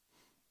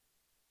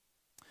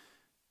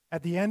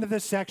 At the end of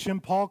this section,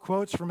 Paul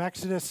quotes from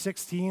Exodus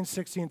 16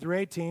 through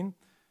 18,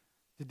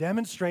 to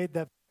demonstrate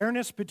that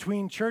fairness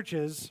between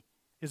churches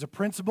is a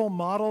principle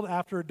modeled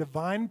after a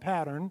divine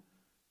pattern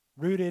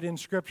rooted in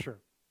Scripture.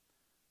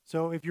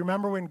 So if you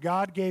remember when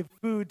God gave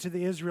food to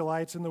the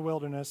Israelites in the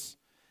wilderness,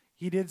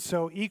 he did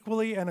so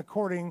equally and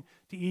according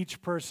to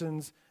each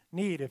person's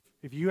need.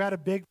 If you had a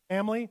big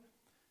family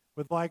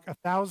with like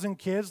 1,000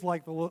 kids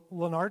like the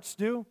Lenarts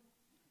do,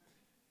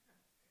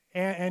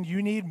 and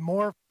you need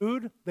more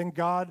food, then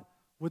God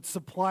would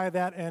supply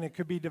that and it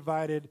could be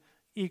divided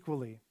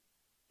equally.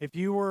 If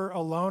you were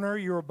a loner,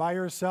 you were by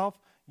yourself,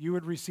 you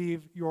would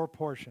receive your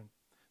portion.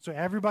 So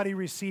everybody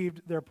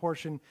received their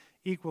portion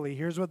equally.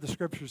 Here's what the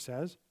Scripture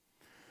says.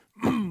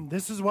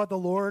 This is what the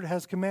Lord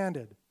has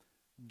commanded.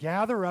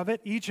 Gather of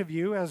it, each of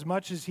you, as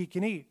much as he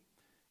can eat.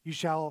 You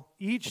shall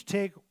each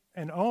take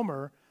an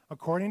omer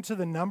according to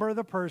the number of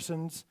the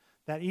persons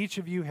that each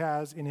of you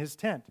has in his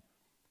tent.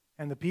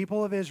 And the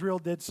people of Israel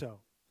did so.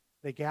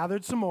 They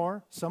gathered some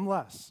more, some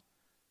less.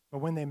 But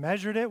when they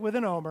measured it with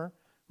an omer,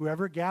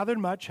 whoever gathered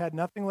much had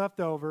nothing left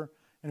over,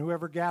 and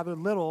whoever gathered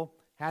little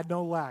had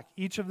no lack.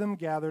 Each of them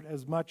gathered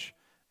as much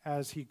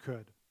as he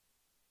could.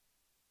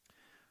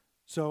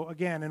 So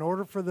again, in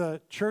order for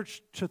the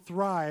church to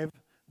thrive,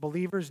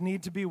 believers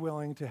need to be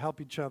willing to help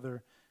each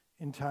other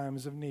in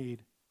times of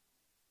need.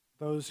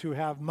 Those who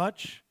have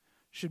much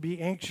should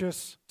be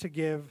anxious to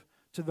give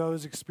to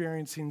those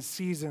experiencing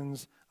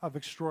seasons of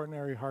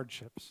extraordinary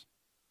hardships.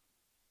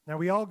 Now,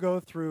 we all go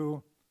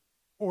through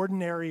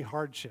ordinary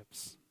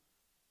hardships.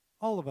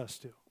 All of us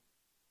do.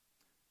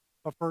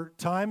 But for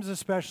times,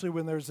 especially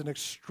when there's an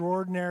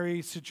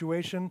extraordinary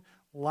situation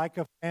like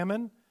a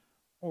famine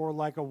or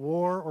like a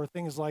war or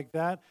things like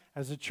that,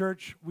 as a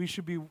church, we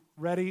should be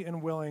ready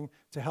and willing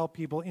to help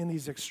people in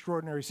these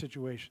extraordinary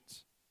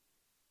situations.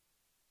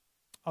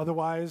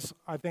 Otherwise,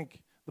 I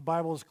think the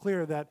Bible is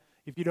clear that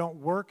if you don't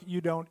work, you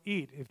don't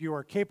eat. If you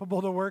are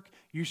capable to work,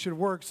 you should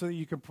work so that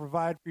you can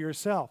provide for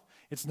yourself.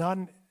 It's not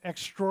an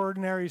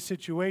extraordinary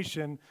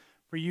situation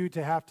for you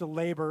to have to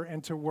labor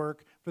and to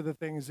work for the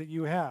things that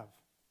you have.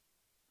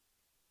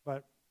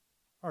 But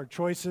our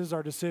choices,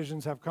 our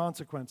decisions have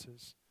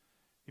consequences.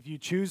 If you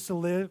choose to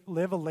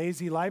live a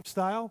lazy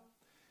lifestyle,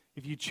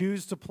 if you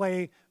choose to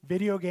play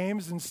video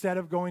games instead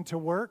of going to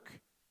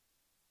work,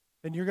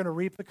 then you're going to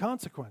reap the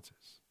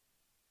consequences.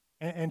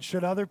 And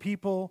should other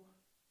people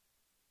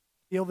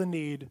feel the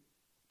need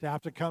to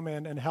have to come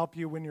in and help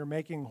you when you're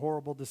making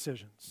horrible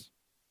decisions?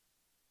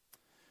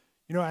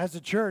 You know, as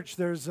a church,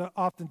 there's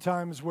often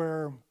times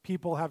where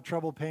people have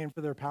trouble paying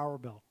for their power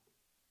bill.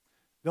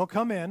 They'll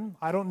come in,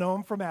 I don't know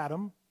them from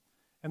Adam,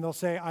 and they'll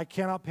say, I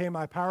cannot pay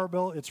my power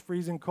bill, it's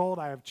freezing cold,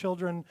 I have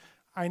children,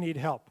 I need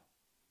help.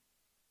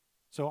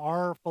 So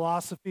our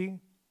philosophy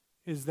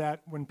is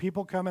that when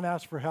people come and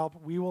ask for help,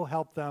 we will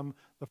help them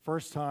the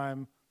first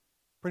time,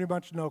 pretty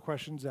much no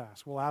questions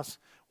asked. We'll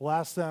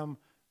ask them,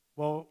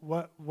 well,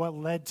 what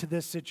led to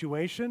this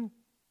situation?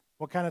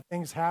 What kind of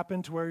things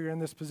happened to where you're in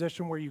this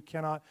position where you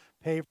cannot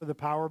pay for the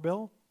power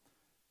bill?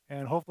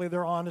 And hopefully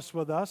they're honest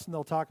with us, and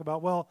they'll talk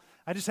about, well,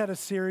 I just had a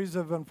series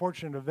of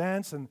unfortunate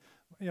events, and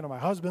my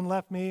husband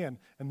left me, and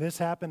this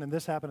happened, and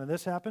this happened, and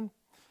this happened.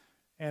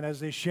 And as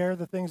they share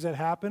the things that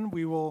happened,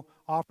 we will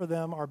offer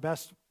them our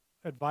best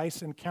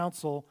advice and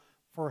counsel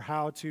for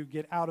how to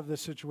get out of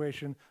this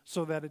situation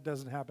so that it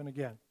doesn't happen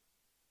again.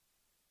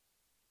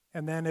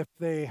 And then if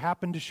they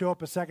happen to show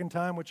up a second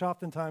time, which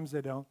oftentimes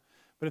they don't,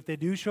 but if they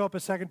do show up a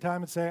second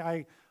time and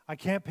say, I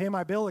can't pay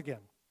my bill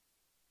again,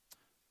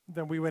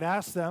 then we would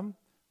ask them,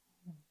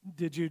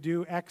 did you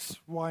do X,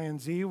 Y, and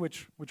Z,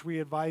 which we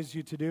advised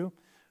you to do?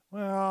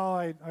 Well,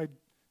 I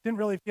didn't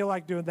really feel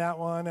like doing that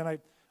one, and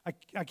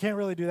I can't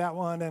really do that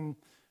one, and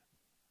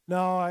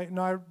no,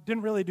 I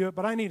didn't really do it,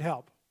 but I need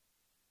help.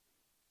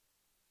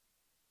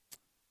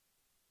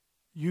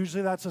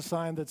 Usually that's a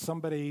sign that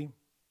somebody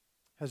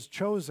has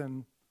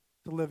chosen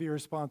to live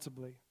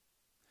irresponsibly.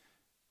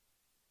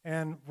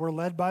 And we're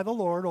led by the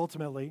Lord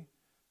ultimately,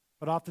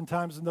 but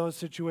oftentimes in those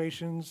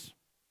situations,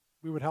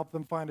 we would help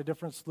them find a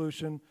different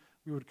solution.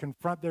 We would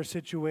confront their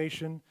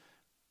situation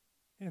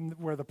in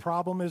where the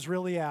problem is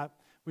really at,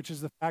 which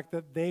is the fact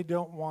that they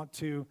don't want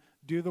to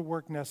do the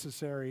work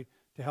necessary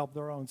to help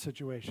their own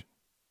situation.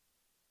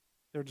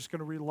 They're just going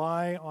to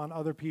rely on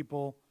other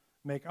people,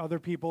 make other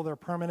people their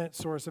permanent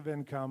source of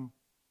income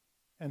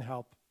and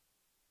help,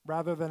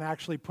 rather than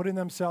actually putting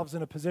themselves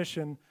in a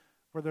position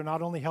where they're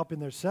not only helping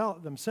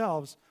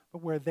themselves,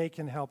 but where they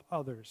can help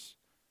others.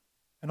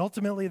 And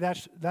ultimately, that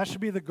should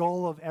be the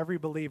goal of every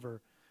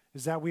believer,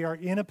 is that we are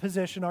in a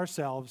position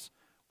ourselves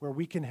where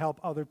we can help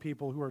other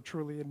people who are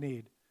truly in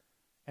need.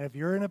 And if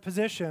you're in a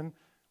position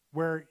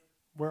where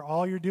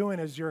all you're doing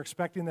is you're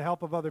expecting the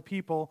help of other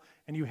people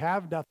and you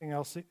have nothing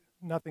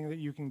that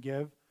you can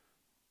give,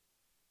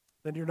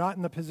 then you're not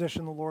in the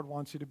position the Lord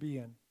wants you to be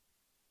in.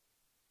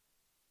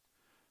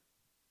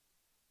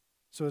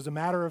 So as a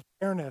matter of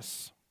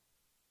fairness,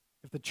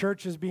 if the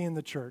church is being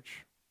the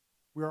church,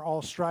 we are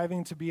all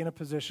striving to be in a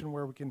position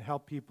where we can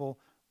help people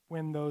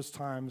when those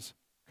times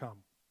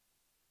come.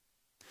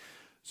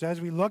 So as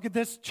we look at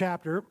this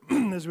chapter,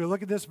 as we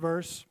look at this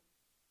verse,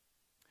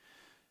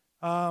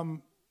 I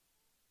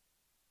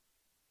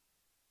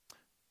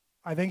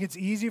think it's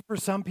easy for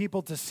some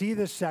people to see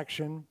this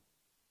section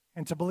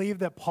and to believe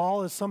that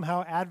Paul is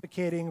somehow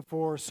advocating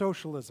for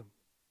socialism.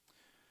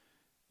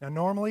 Now,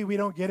 normally we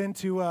don't get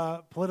into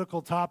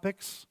political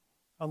topics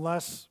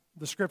unless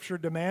the Scripture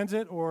demands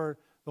it or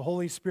the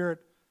Holy Spirit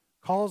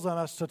calls on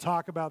us to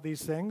talk about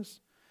these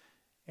things.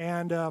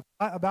 And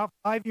about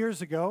 5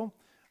 years ago,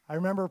 I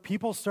remember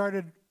people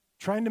started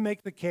trying to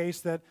make the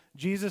case that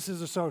Jesus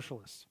is a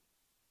socialist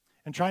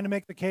and trying to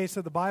make the case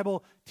that the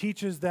Bible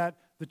teaches that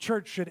the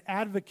church should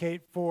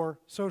advocate for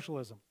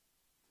socialism.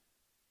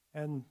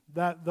 And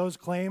that those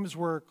claims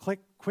were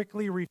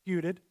quickly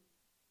refuted,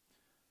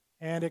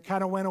 and it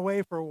kind of went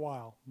away for a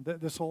while,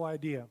 this whole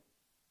idea.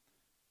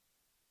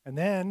 And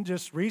then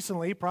just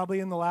recently, probably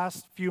in the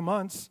last few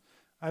months,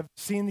 I've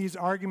seen these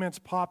arguments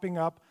popping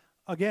up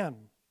again.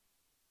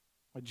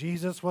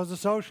 Jesus was a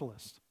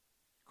socialist.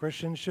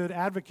 Christians should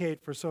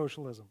advocate for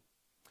socialism.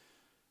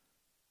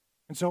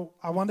 And so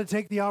I want to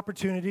take the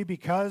opportunity,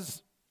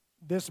 because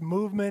this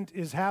movement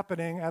is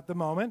happening at the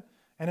moment,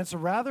 and it's a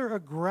rather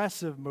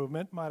aggressive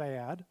movement, might I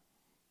add,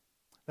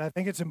 that I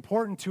think it's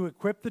important to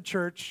equip the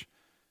church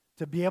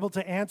to be able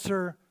to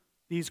answer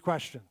these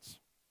questions.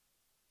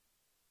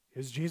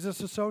 Is Jesus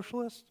a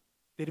socialist?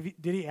 Did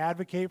he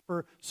advocate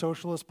for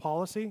socialist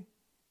policy?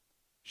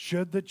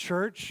 Should the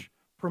church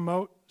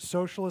promote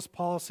socialist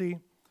policy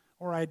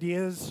or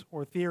ideas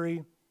or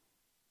theory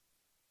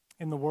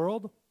in the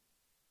world?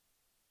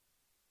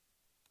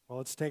 Well,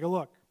 let's take a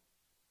look.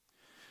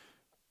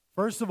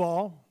 First of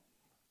all,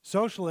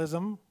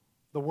 socialism,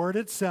 the word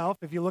itself,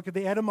 if you look at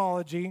the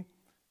etymology,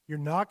 you're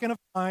not going to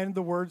find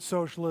the word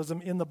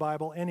socialism in the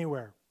Bible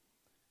anywhere.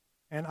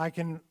 And I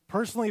can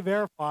personally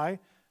verify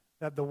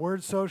that the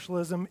word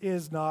socialism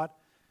is not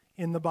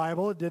in the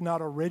Bible. It did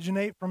not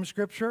originate from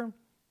Scripture,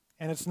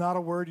 and it's not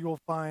a word you will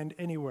find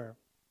anywhere.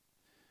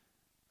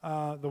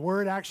 The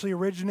word actually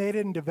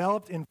originated and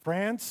developed in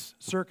France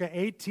circa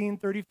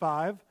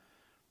 1835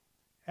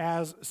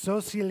 as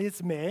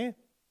socialisme,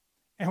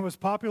 and was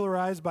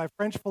popularized by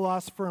French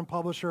philosopher and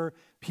publisher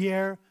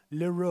Pierre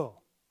Leroux.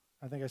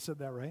 I think I said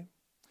that right.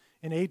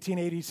 In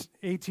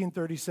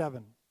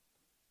 1837.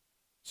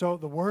 So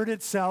the word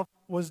itself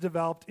was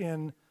developed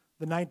in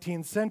the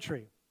 19th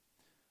century.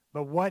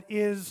 But what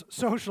is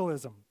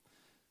socialism?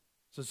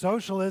 So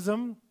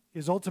socialism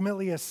is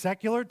ultimately a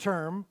secular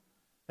term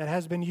that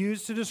has been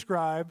used to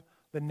describe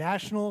the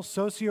national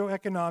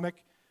socioeconomic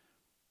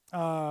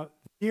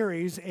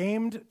theories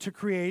aimed to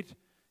create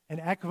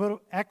an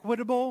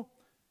equitable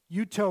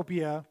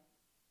utopia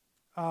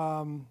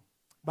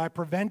by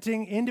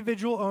preventing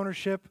individual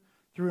ownership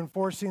through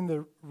enforcing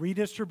the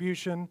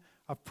redistribution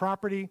of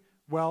property,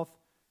 wealth,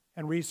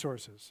 and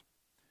resources.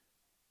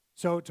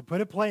 So to put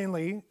it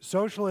plainly,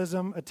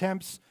 socialism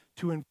attempts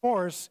to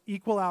enforce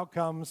equal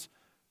outcomes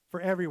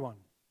for everyone.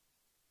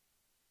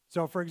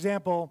 So for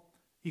example,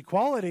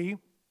 equality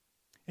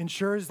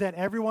ensures that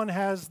everyone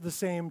has the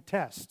same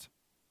test.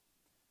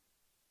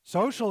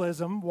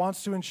 Socialism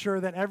wants to ensure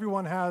that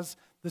everyone has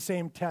the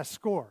same test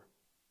score.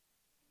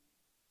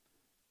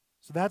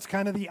 So that's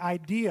kind of the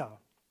idea.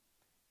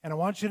 And I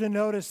want you to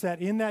notice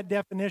that in that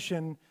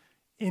definition,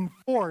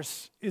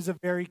 enforce is a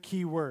very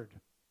key word.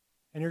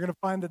 And you're going to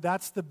find that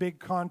that's the big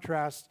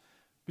contrast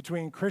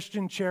between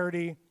Christian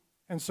charity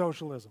and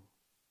socialism.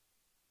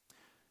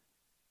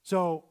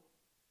 So,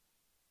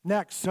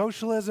 next,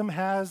 socialism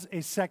has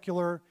a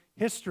secular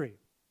history.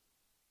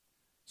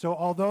 So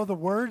although the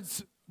word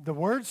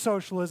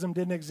socialism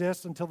didn't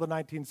exist until the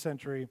 19th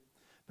century,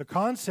 the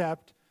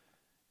concept,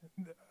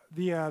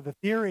 the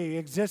theory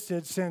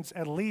existed since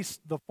at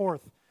least the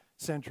 4th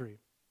century.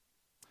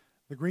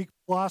 The Greek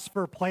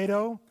philosopher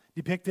Plato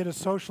depicted a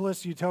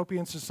socialist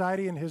utopian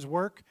society in his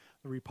work,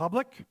 The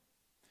Republic.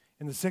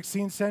 In the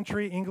 16th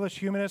century, English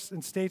humanist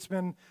and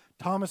statesman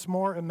Thomas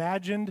More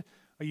imagined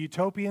a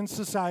utopian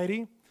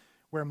society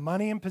where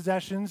money and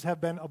possessions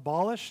have been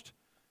abolished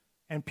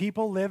and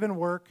people live and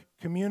work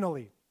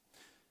communally.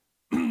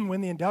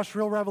 When the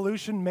Industrial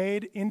Revolution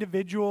made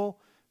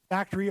individual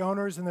factory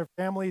owners and their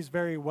families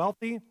very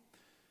wealthy,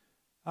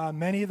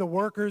 many of the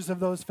workers of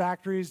those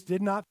factories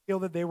did not feel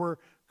that they were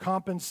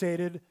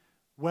compensated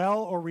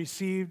well or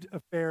received a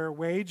fair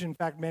wage. In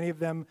fact, many of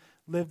them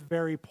lived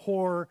very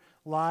poor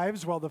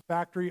lives, while the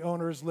factory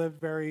owners lived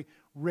very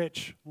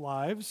rich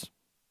lives.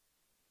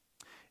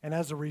 And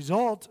as a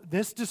result,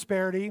 this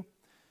disparity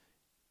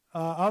in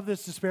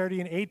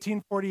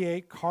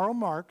 1848, Karl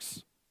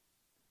Marx,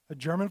 a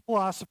German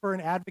philosopher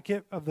and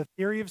advocate of the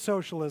theory of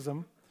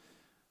socialism,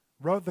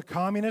 wrote the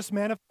Communist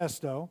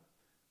Manifesto,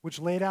 which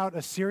laid out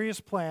a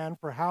serious plan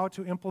for how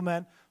to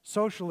implement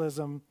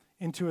socialism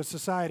into a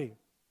society.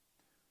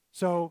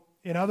 So,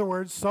 in other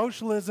words,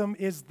 socialism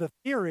is the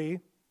theory,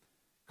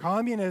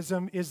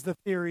 communism is the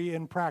theory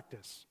in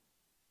practice.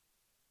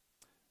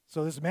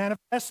 So this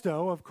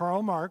manifesto of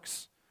Karl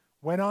Marx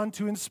went on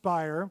to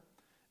inspire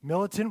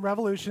militant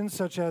revolutions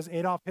such as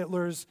Adolf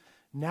Hitler's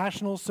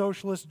National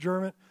Socialist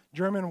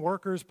German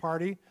Workers'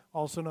 Party,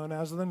 also known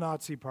as the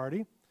Nazi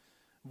Party,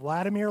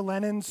 Vladimir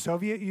Lenin's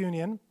Soviet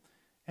Union,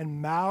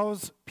 and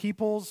Mao's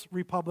People's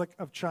Republic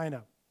of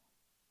China.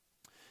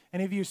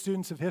 Any of you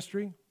students of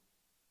history?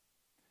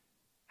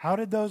 How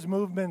did those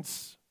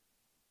movements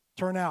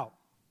turn out?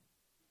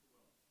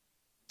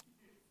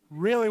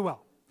 Really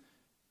well.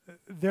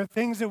 They're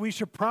things that we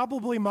should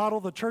probably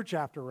model the church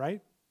after,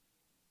 right?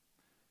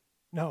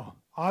 No.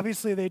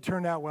 Obviously, they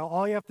turned out well.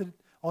 All you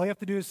have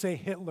to do is say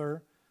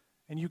Hitler,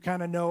 and you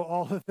kind of know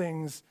all the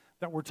things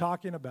that we're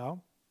talking about.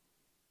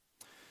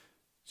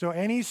 So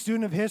any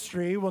student of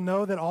history will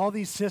know that all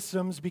these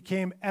systems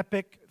became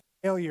epic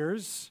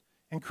failures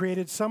and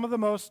created some of the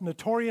most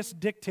notorious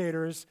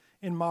dictators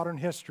in modern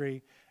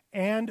history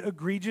and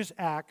egregious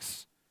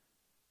acts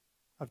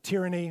of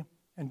tyranny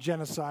and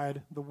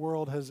genocide the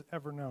world has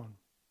ever known.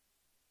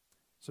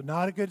 So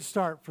not a good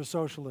start for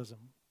socialism.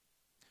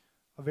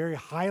 A very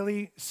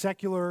highly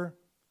secular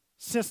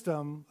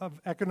system of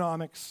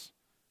economics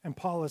and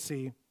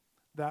policy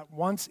that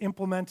once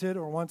implemented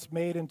or once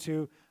made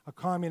into a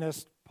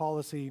communist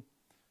policy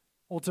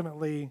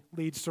ultimately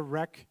leads to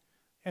wreck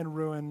and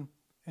ruin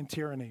and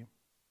tyranny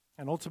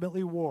and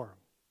ultimately war.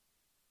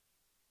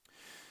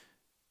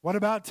 What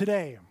about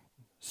today?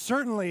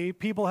 Certainly,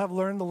 people have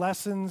learned the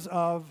lessons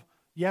of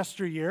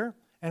yesteryear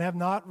and have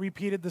not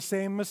repeated the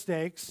same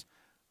mistakes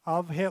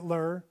of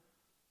Hitler,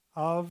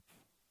 of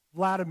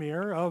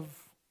Vladimir, of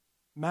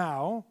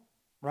Mao,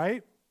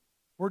 right?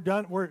 We're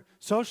done.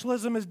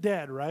 Socialism is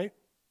dead, right?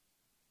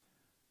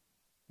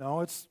 No,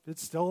 it's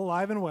still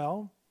alive and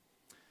well.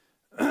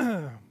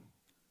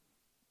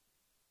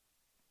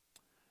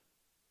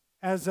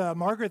 As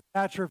Margaret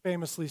Thatcher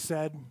famously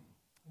said,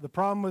 the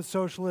problem with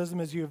socialism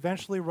is you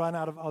eventually run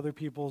out of other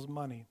people's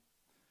money.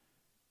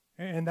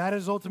 And that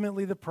is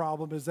ultimately the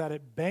problem, is that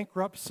it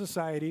bankrupts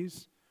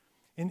societies.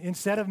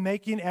 Instead of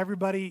making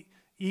everybody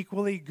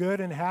equally good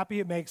and happy,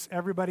 it makes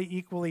everybody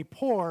equally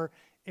poor,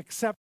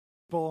 except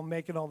people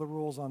making all the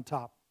rules on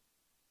top.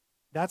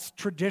 That's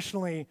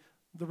traditionally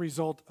the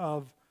result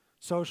of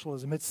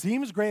socialism. It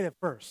seems great at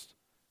first,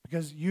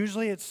 because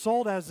usually it's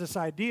sold as this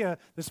idea,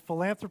 this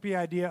philanthropy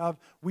idea of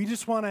we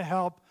just want to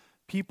help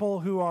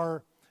people who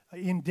are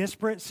in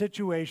disparate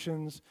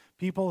situations,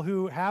 people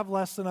who have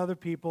less than other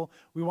people.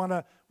 We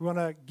want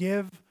to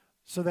give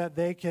so that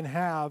they can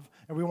have,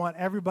 and we want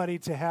everybody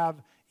to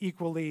have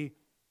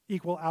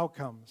equal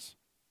outcomes.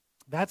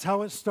 That's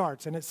how it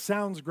starts, and it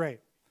sounds great.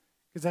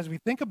 Because as we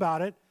think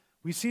about it,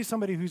 we see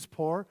somebody who's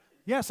poor.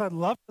 Yes, I'd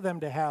love for them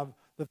to have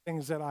the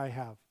things that I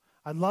have.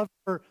 I'd love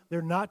for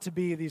there not to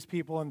be these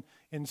people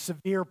in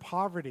severe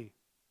poverty.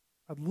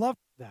 I'd love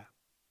that.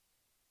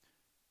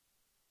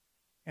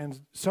 And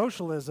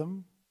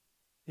socialism,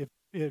 if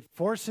it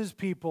forces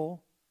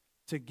people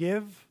to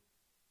give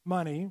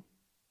money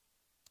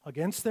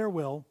against their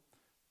will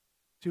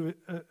to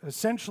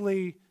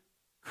essentially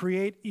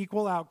create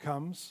equal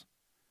outcomes,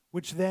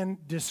 which then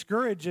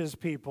discourages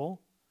people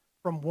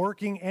from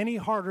working any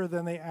harder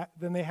than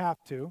they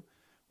have to,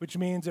 which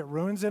means it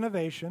ruins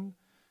innovation,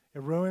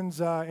 it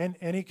ruins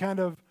any kind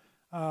of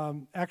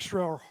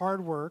extra or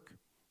hard work,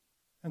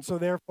 and so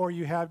therefore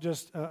you have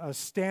just a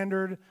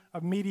standard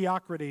of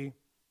mediocrity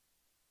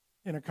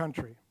in a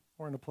country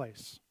or in a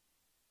place.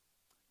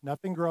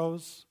 Nothing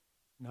grows,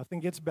 nothing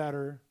gets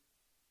better,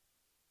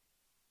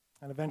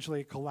 and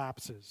eventually it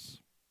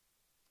collapses.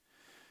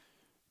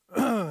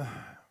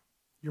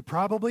 You're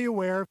probably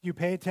aware, if you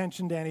pay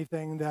attention to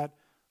anything, that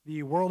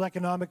the World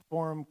Economic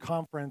Forum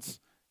conference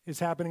is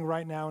happening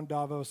right now in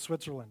Davos,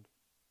 Switzerland.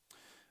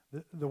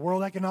 The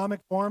World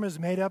Economic Forum is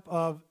made up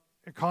of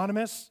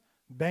economists,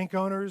 bank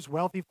owners,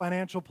 wealthy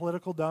financial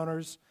political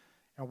donors,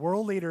 and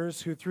world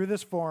leaders who, through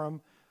this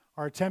forum,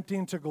 are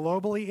attempting to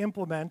globally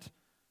implement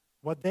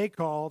what they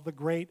call the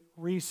Great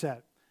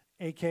Reset,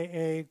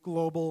 aka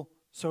global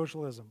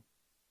socialism.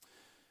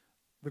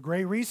 The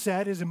Great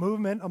Reset is a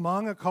movement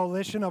among a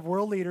coalition of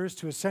world leaders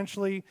to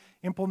essentially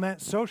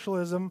implement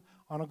socialism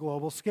on a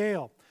global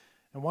scale.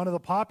 And one of the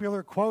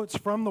popular quotes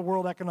from the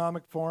World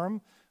Economic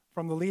Forum,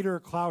 from the leader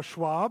Klaus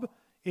Schwab,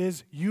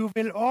 is, "You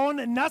will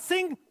own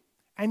nothing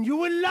and you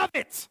will love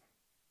it."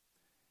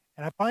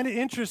 And I find it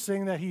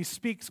interesting that he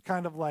speaks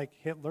kind of like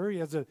Hitler.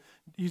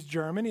 He's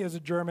German, he has a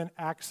German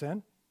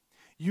accent.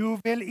 "You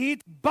will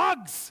eat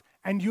bugs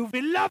and you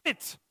will love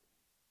it.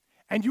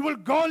 And you will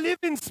go live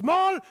in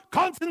small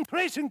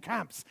concentration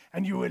camps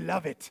and you will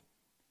love it.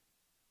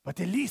 But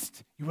at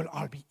least you will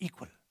all be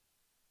equal."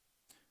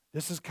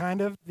 This is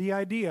kind of the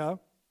idea,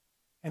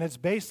 and it's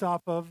based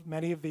off of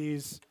many of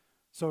these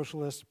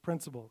socialist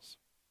principles.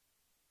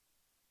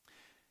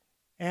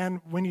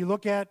 And when you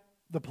look at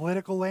the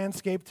political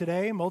landscape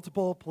today,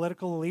 multiple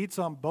political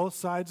elites on both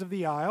sides of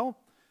the aisle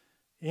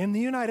in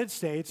the United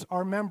States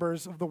are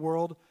members of the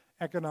World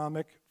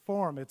Economic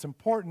Forum. It's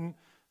important,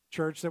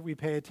 church, that we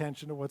pay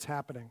attention to what's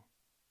happening.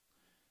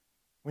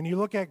 When you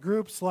look at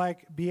groups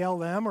like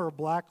BLM or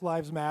Black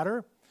Lives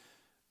Matter,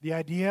 the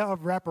idea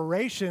of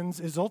reparations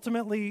is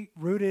ultimately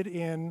rooted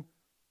in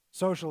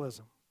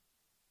socialism,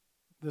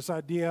 this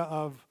idea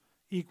of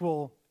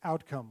equal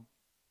outcome.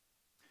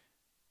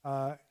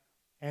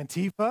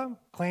 Antifa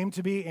claim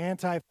to be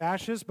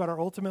anti-fascist, but are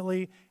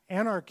ultimately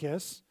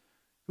anarchists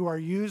who are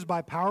used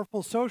by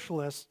powerful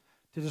socialists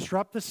to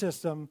disrupt the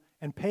system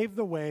and pave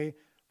the way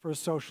for a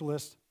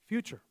socialist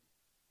future.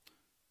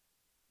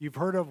 You've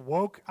heard of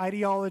woke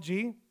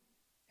ideology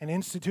and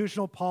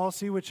institutional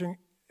policy, which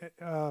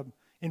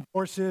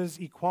enforces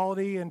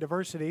equality and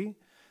diversity.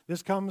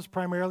 This comes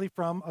primarily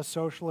from a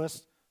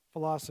socialist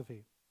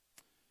philosophy.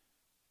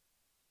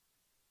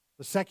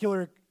 The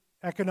secular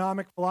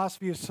economic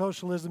philosophy of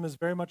socialism is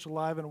very much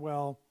alive and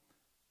well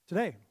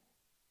today.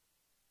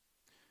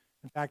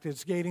 In fact,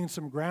 it's gaining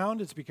some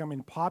ground. It's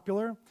becoming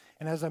popular.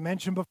 And as I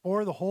mentioned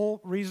before, the whole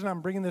reason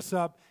I'm bringing this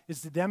up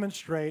is to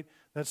demonstrate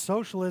that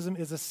socialism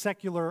is a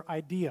secular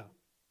idea.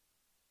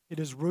 It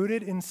is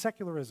rooted in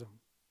secularism.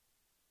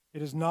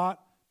 It is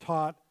not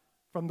taught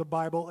from the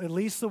Bible, at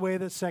least the way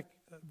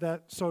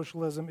that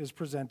socialism is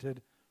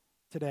presented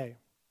today.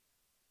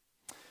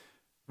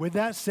 With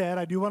that said,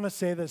 I do want to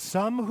say that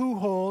some who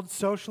hold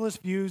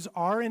socialist views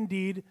are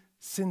indeed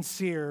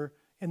sincere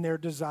in their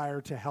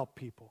desire to help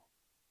people.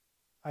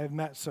 I have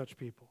met such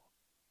people.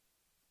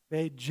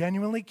 They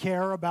genuinely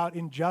care about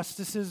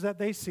injustices that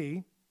they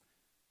see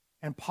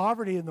and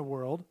poverty in the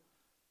world,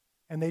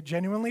 and they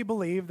genuinely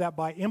believe that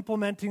by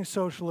implementing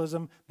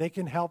socialism, they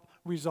can help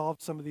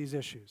resolve some of these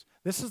issues.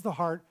 This is the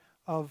heart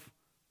of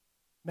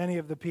many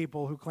of the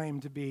people who claim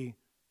to be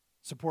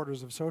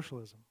supporters of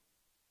socialism.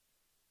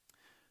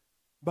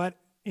 But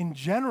in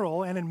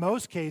general, and in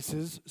most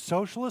cases,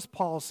 socialist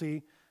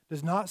policy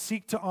does not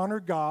seek to honor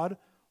God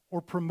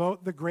or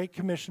promote the Great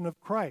Commission of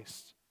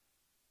Christ,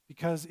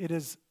 because it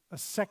is a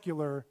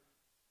secular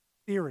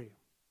theory.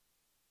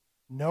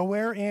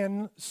 Nowhere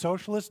in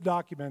socialist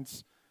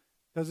documents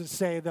does it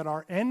say that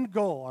our end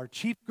goal, our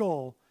chief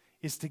goal,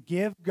 is to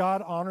give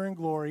God honor and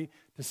glory,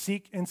 to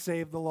seek and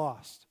save the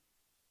lost.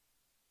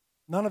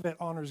 None of it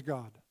honors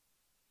God.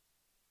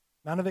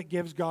 None of it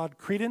gives God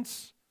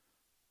credence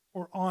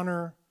or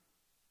honor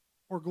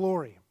or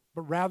glory,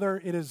 but rather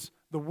it is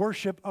the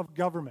worship of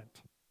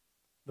government,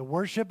 the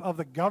worship of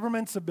the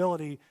government's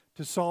ability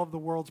to solve the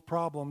world's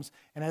problems.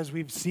 And as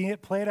we've seen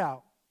it played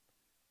out,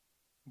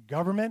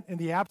 government in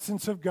the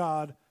absence of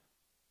God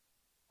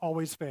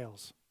always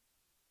fails.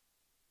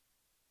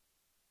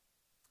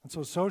 And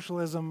so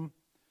socialism,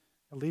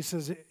 at least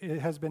as it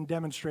has been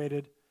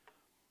demonstrated,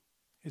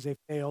 is a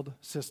failed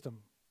system.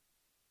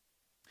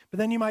 But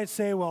then you might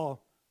say,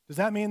 well, does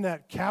that mean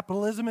that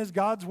capitalism is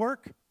God's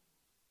work?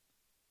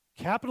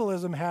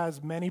 Capitalism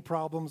has many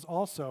problems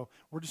also.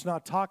 We're just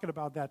not talking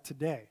about that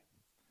today.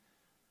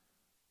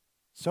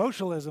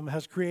 Socialism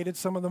has created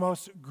some of the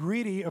most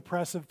greedy,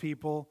 oppressive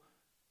people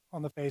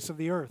on the face of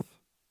the earth.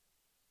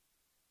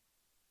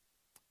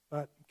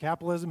 But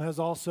capitalism has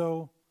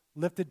also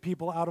lifted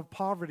people out of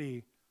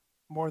poverty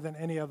more than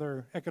any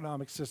other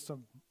economic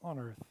system on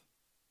earth.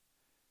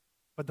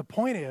 But the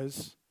point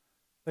is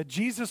that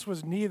Jesus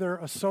was neither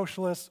a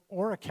socialist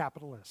or a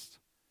capitalist.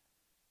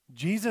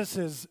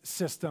 Jesus'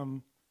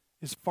 system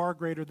is far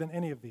greater than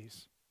any of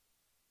these.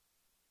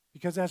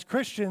 Because as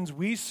Christians,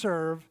 we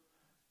serve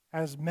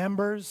as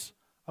members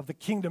of the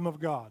kingdom of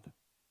God.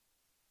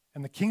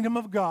 And the kingdom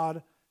of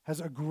God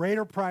has a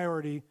greater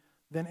priority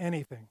than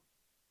anything.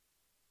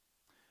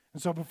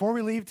 And so before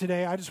we leave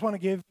today, I just want to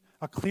give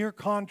a clear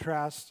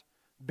contrast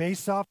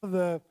based off of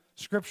the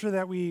scripture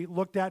that we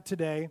looked at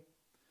today,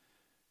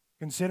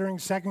 considering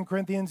 2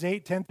 Corinthians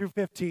 8, 10 through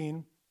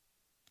 15,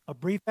 a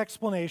brief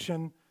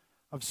explanation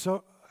of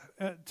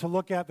to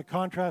look at the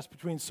contrast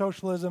between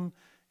socialism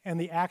and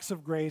the acts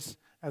of grace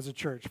as a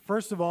church.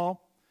 First of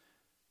all,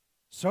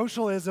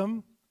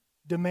 socialism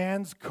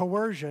demands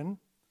coercion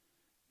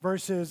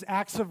versus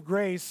acts of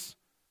grace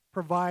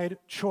provide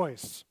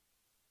choice.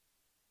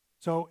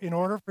 So in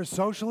order for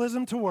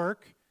socialism to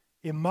work,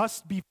 it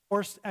must be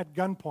forced at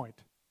gunpoint.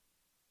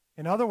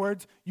 In other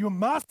words, you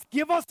must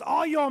give us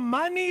all your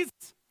monies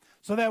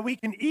so that we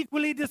can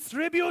equally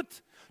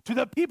distribute to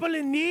the people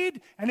in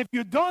need, and if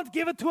you don't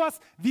give it to us,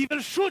 we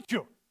will shoot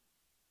you.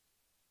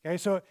 Okay,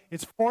 so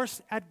it's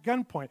forced at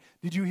gunpoint.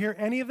 Did you hear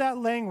any of that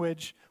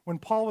language when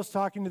Paul was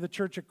talking to the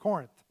church at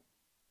Corinth?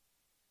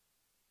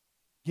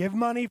 Give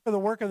money for the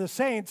work of the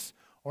saints,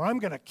 or I'm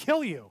going to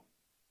kill you.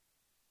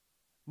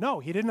 No,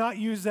 he did not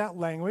use that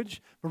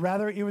language, but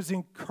rather it was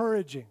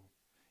encouraging.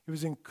 It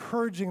was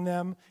encouraging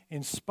them,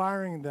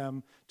 inspiring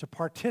them to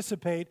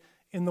participate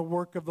in the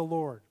work of the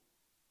Lord.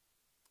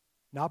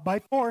 Not by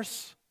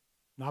force,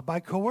 not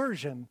by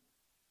coercion,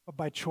 but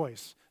by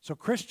choice. So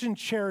Christian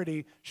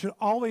charity should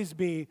always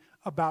be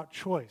about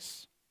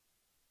choice.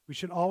 We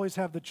should always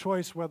have the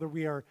choice whether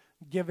we are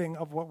giving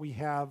of what we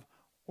have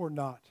or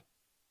not.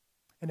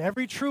 And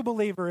every true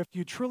believer, if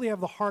you truly have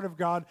the heart of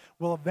God,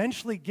 will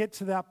eventually get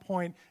to that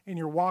point in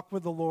your walk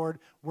with the Lord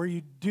where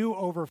you do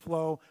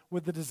overflow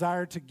with the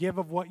desire to give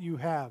of what you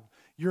have.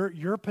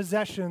 Your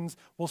possessions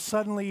will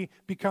suddenly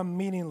become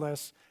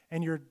meaningless,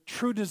 and your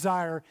true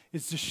desire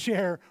is to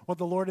share what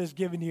the Lord has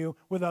given you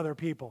with other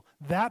people.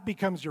 That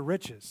becomes your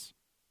riches,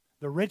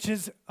 the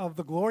riches of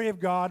the glory of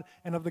God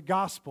and of the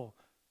gospel.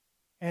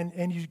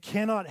 And you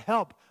cannot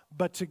help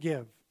but to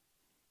give.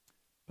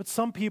 But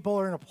some people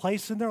are in a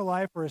place in their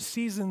life or a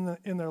season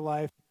in their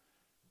life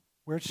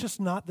where it's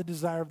just not the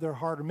desire of their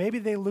heart. Or maybe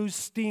they lose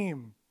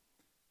steam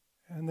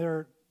and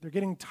they're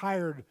getting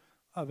tired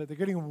of it. They're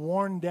getting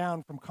worn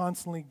down from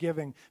constantly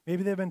giving.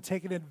 Maybe they've been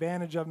taken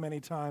advantage of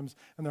many times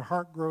and their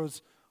heart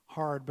grows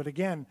hard. But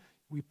again,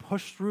 we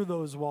push through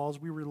those walls.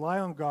 We rely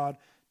on God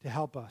to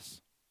help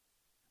us.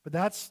 But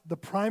that's the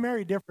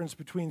primary difference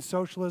between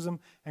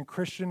socialism and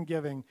Christian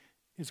giving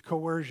is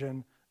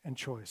coercion and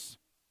choice.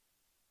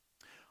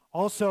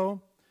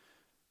 Also,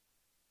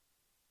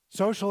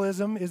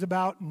 socialism is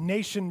about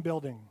nation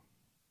building.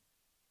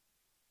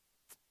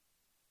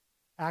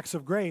 Acts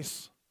of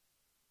grace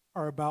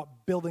are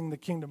about building the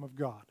kingdom of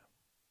God.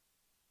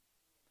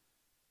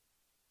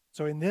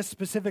 So in this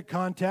specific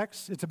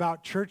context, it's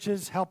about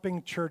churches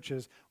helping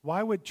churches.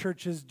 Why would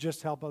churches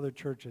just help other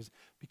churches?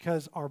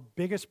 Because our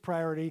biggest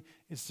priority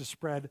is to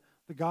spread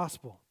the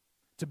gospel,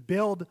 to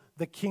build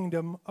the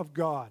kingdom of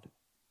God.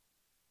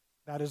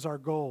 That is our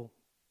goal,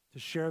 to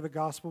share the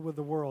gospel with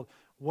the world.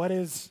 What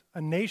is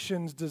a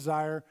nation's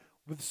desire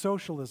with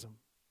socialism?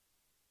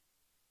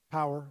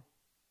 Power,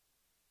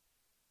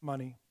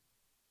 money,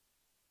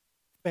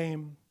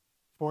 fame,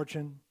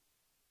 fortune.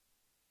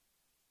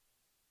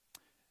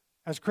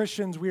 As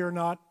Christians, we are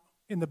not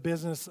in the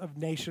business of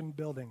nation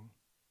building.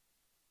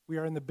 We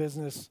are in the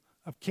business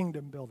of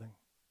kingdom building.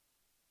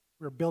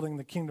 We're building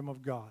the kingdom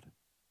of God.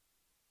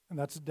 And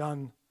that's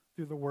done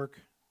through the work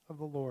of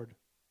the Lord.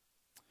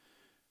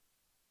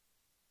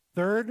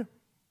 Third,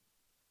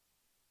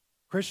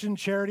 Christian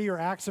charity or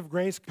acts of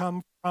grace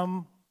come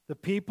from the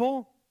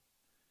people.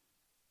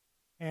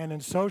 And in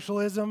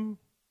socialism,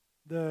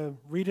 the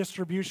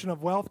redistribution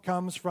of wealth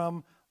comes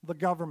from the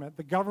government.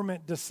 The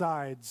government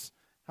decides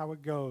how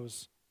it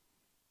goes.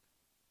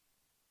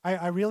 I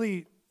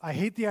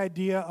hate the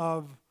idea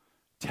of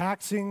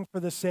taxing for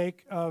the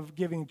sake of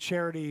giving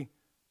charity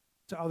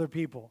to other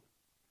people,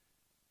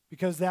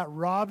 because that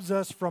robs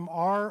us from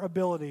our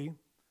ability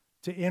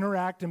to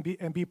interact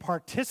and be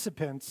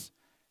participants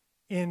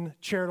in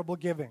charitable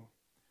giving.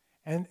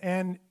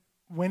 And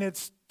when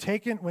it's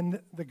taken,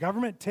 when the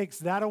government takes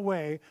that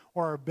away,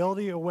 or our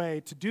ability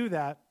away to do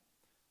that,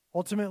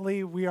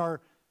 ultimately we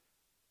are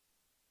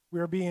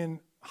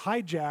being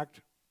hijacked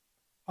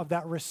of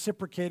that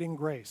reciprocating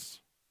grace.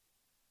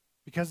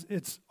 Because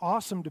it's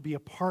awesome to be a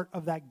part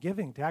of that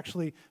giving, to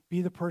actually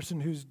be the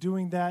person who's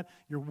doing that.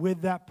 You're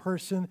with that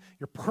person.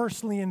 You're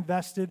personally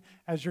invested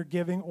as you're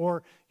giving,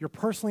 or you're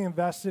personally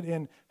invested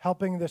in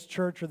helping this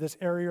church or this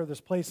area or this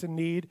place in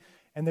need,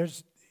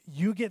 and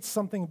you get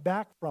something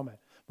back from it.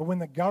 But when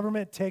the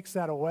government takes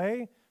that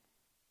away,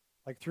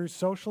 like through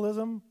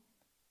socialism,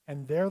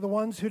 and they're the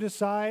ones who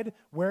decide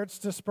where it's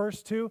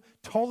dispersed to,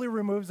 totally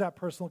removes that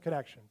personal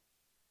connection.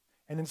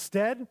 And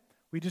instead,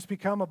 we just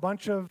become a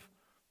bunch of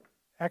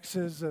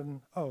X's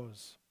and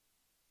O's.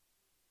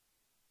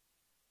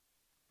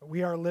 But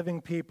we are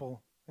living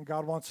people, and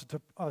God wants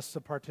us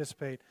to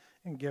participate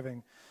in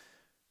giving.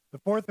 The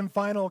fourth and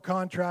final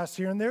contrast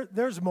here, and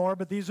there's more,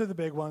 but these are the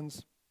big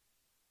ones,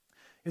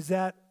 is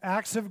that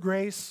acts of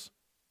grace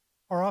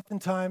are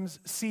oftentimes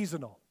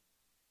seasonal.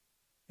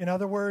 In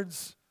other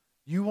words,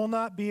 you will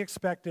not be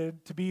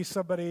expected to be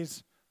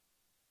somebody's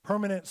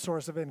permanent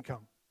source of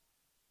income,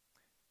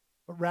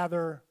 but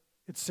rather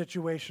it's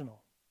situational.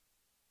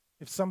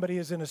 If somebody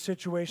is in a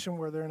situation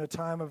where they're in a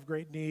time of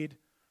great need,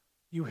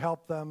 you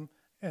help them,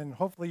 and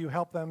hopefully you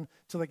help them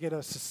till they get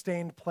a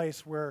sustained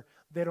place where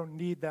they don't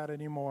need that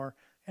anymore,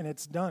 and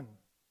it's done.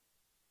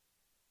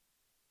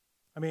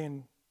 I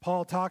mean,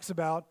 Paul talks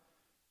about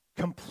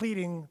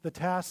completing the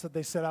task that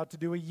they set out to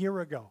do a year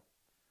ago.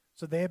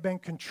 So they have been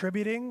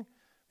contributing,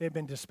 they've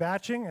been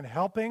dispatching and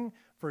helping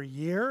for a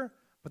year,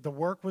 but the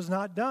work was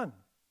not done.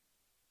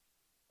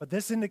 But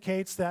this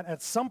indicates that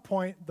at some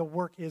point the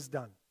work is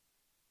done.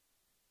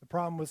 The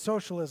problem with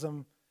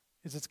socialism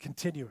is it's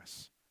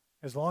continuous.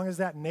 As long as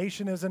that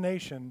nation is a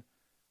nation,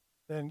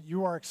 then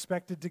you are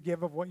expected to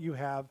give of what you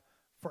have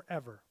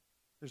forever.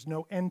 There's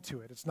no end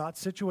to it. It's not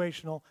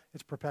situational,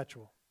 it's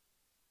perpetual.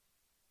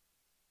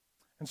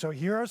 And so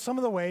here are some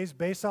of the ways,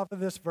 based off of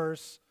this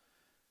verse,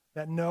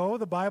 that no,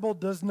 the Bible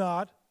does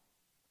not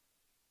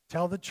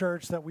tell the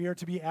church that we are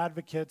to be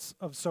advocates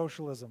of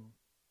socialism.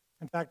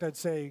 In fact, I'd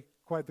say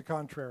quite the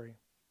contrary.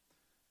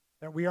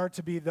 That we are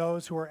to be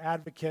those who are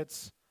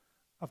advocates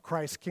of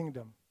Christ's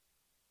kingdom,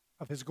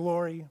 of his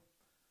glory,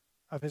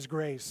 of his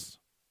grace.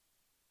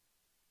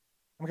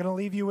 I'm going to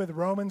leave you with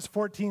Romans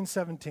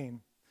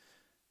 14:17.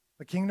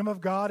 The kingdom of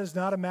God is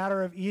not a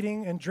matter of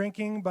eating and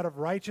drinking, but of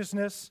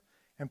righteousness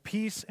and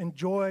peace and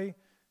joy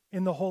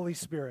in the Holy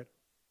Spirit.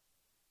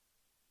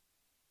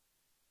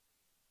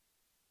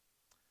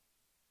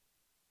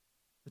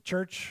 The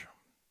church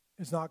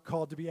is not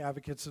called to be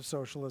advocates of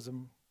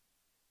socialism.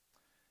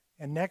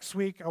 And next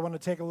week, I want to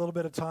take a little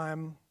bit of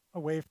time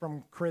away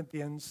from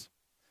Corinthians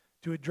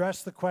to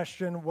address the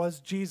question,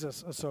 was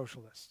Jesus a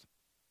socialist?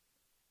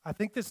 I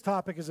think this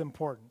topic is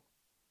important.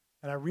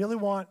 And I really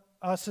want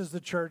us as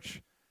the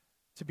church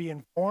to be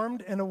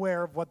informed and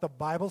aware of what the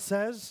Bible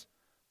says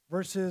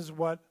versus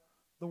what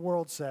the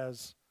world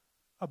says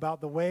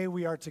about the way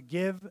we are to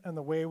give and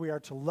the way we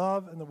are to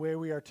love and the way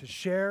we are to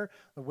share,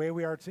 the way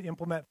we are to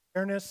implement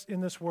fairness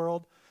in this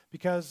world,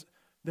 because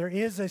there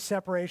is a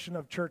separation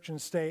of church and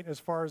state as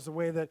far as the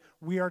way that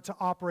we are to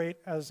operate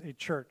as a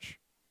church.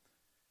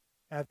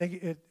 And I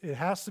think it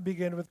has to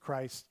begin with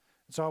Christ.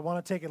 And so I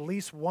want to take at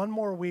least one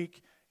more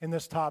week in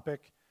this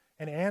topic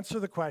and answer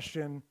the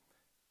question,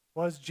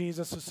 was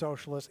Jesus a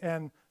socialist?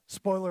 And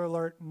spoiler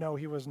alert, no,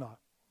 he was not.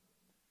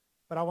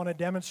 But I want to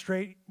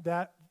demonstrate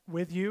that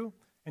with you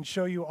and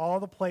show you all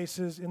the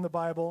places in the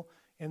Bible,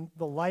 in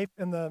the life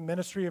and the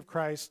ministry of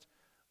Christ,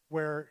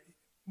 where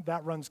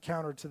that runs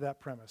counter to that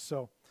premise.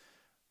 So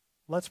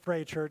let's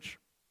pray, church.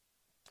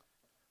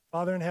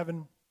 Father in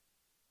heaven,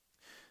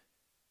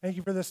 thank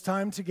you for this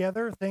time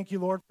together. Thank you,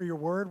 Lord, for your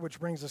word, which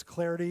brings us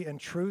clarity and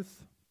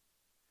truth.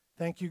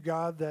 Thank you,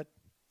 God, that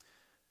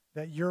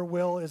your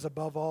will is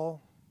above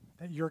all,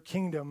 that your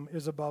kingdom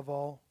is above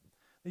all,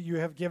 that you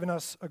have given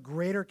us a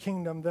greater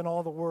kingdom than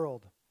all the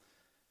world.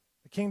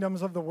 The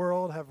kingdoms of the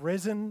world have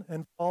risen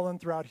and fallen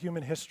throughout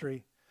human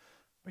history,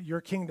 but your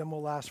kingdom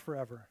will last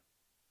forever.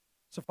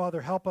 So,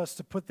 Father, help us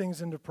to put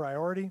things into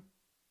priority.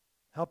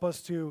 Help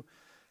us to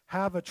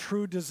have a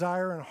true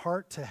desire and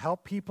heart to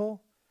help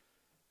people.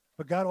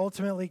 But God,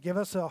 ultimately, give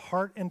us a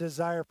heart and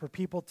desire for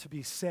people to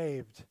be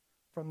saved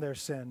from their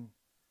sin,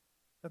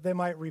 that they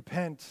might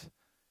repent,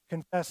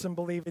 confess and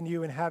believe in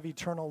you, and have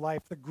eternal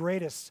life, the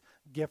greatest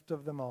gift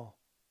of them all.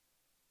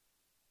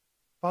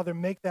 Father,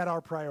 make that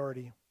our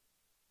priority.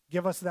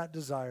 Give us that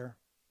desire.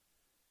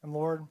 And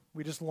Lord,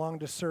 we just long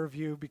to serve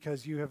you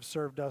because you have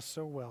served us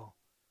so well.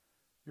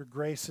 Your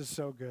grace is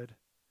so good.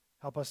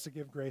 Help us to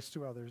give grace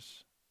to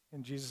others.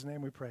 In Jesus'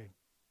 name we pray.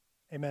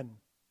 Amen.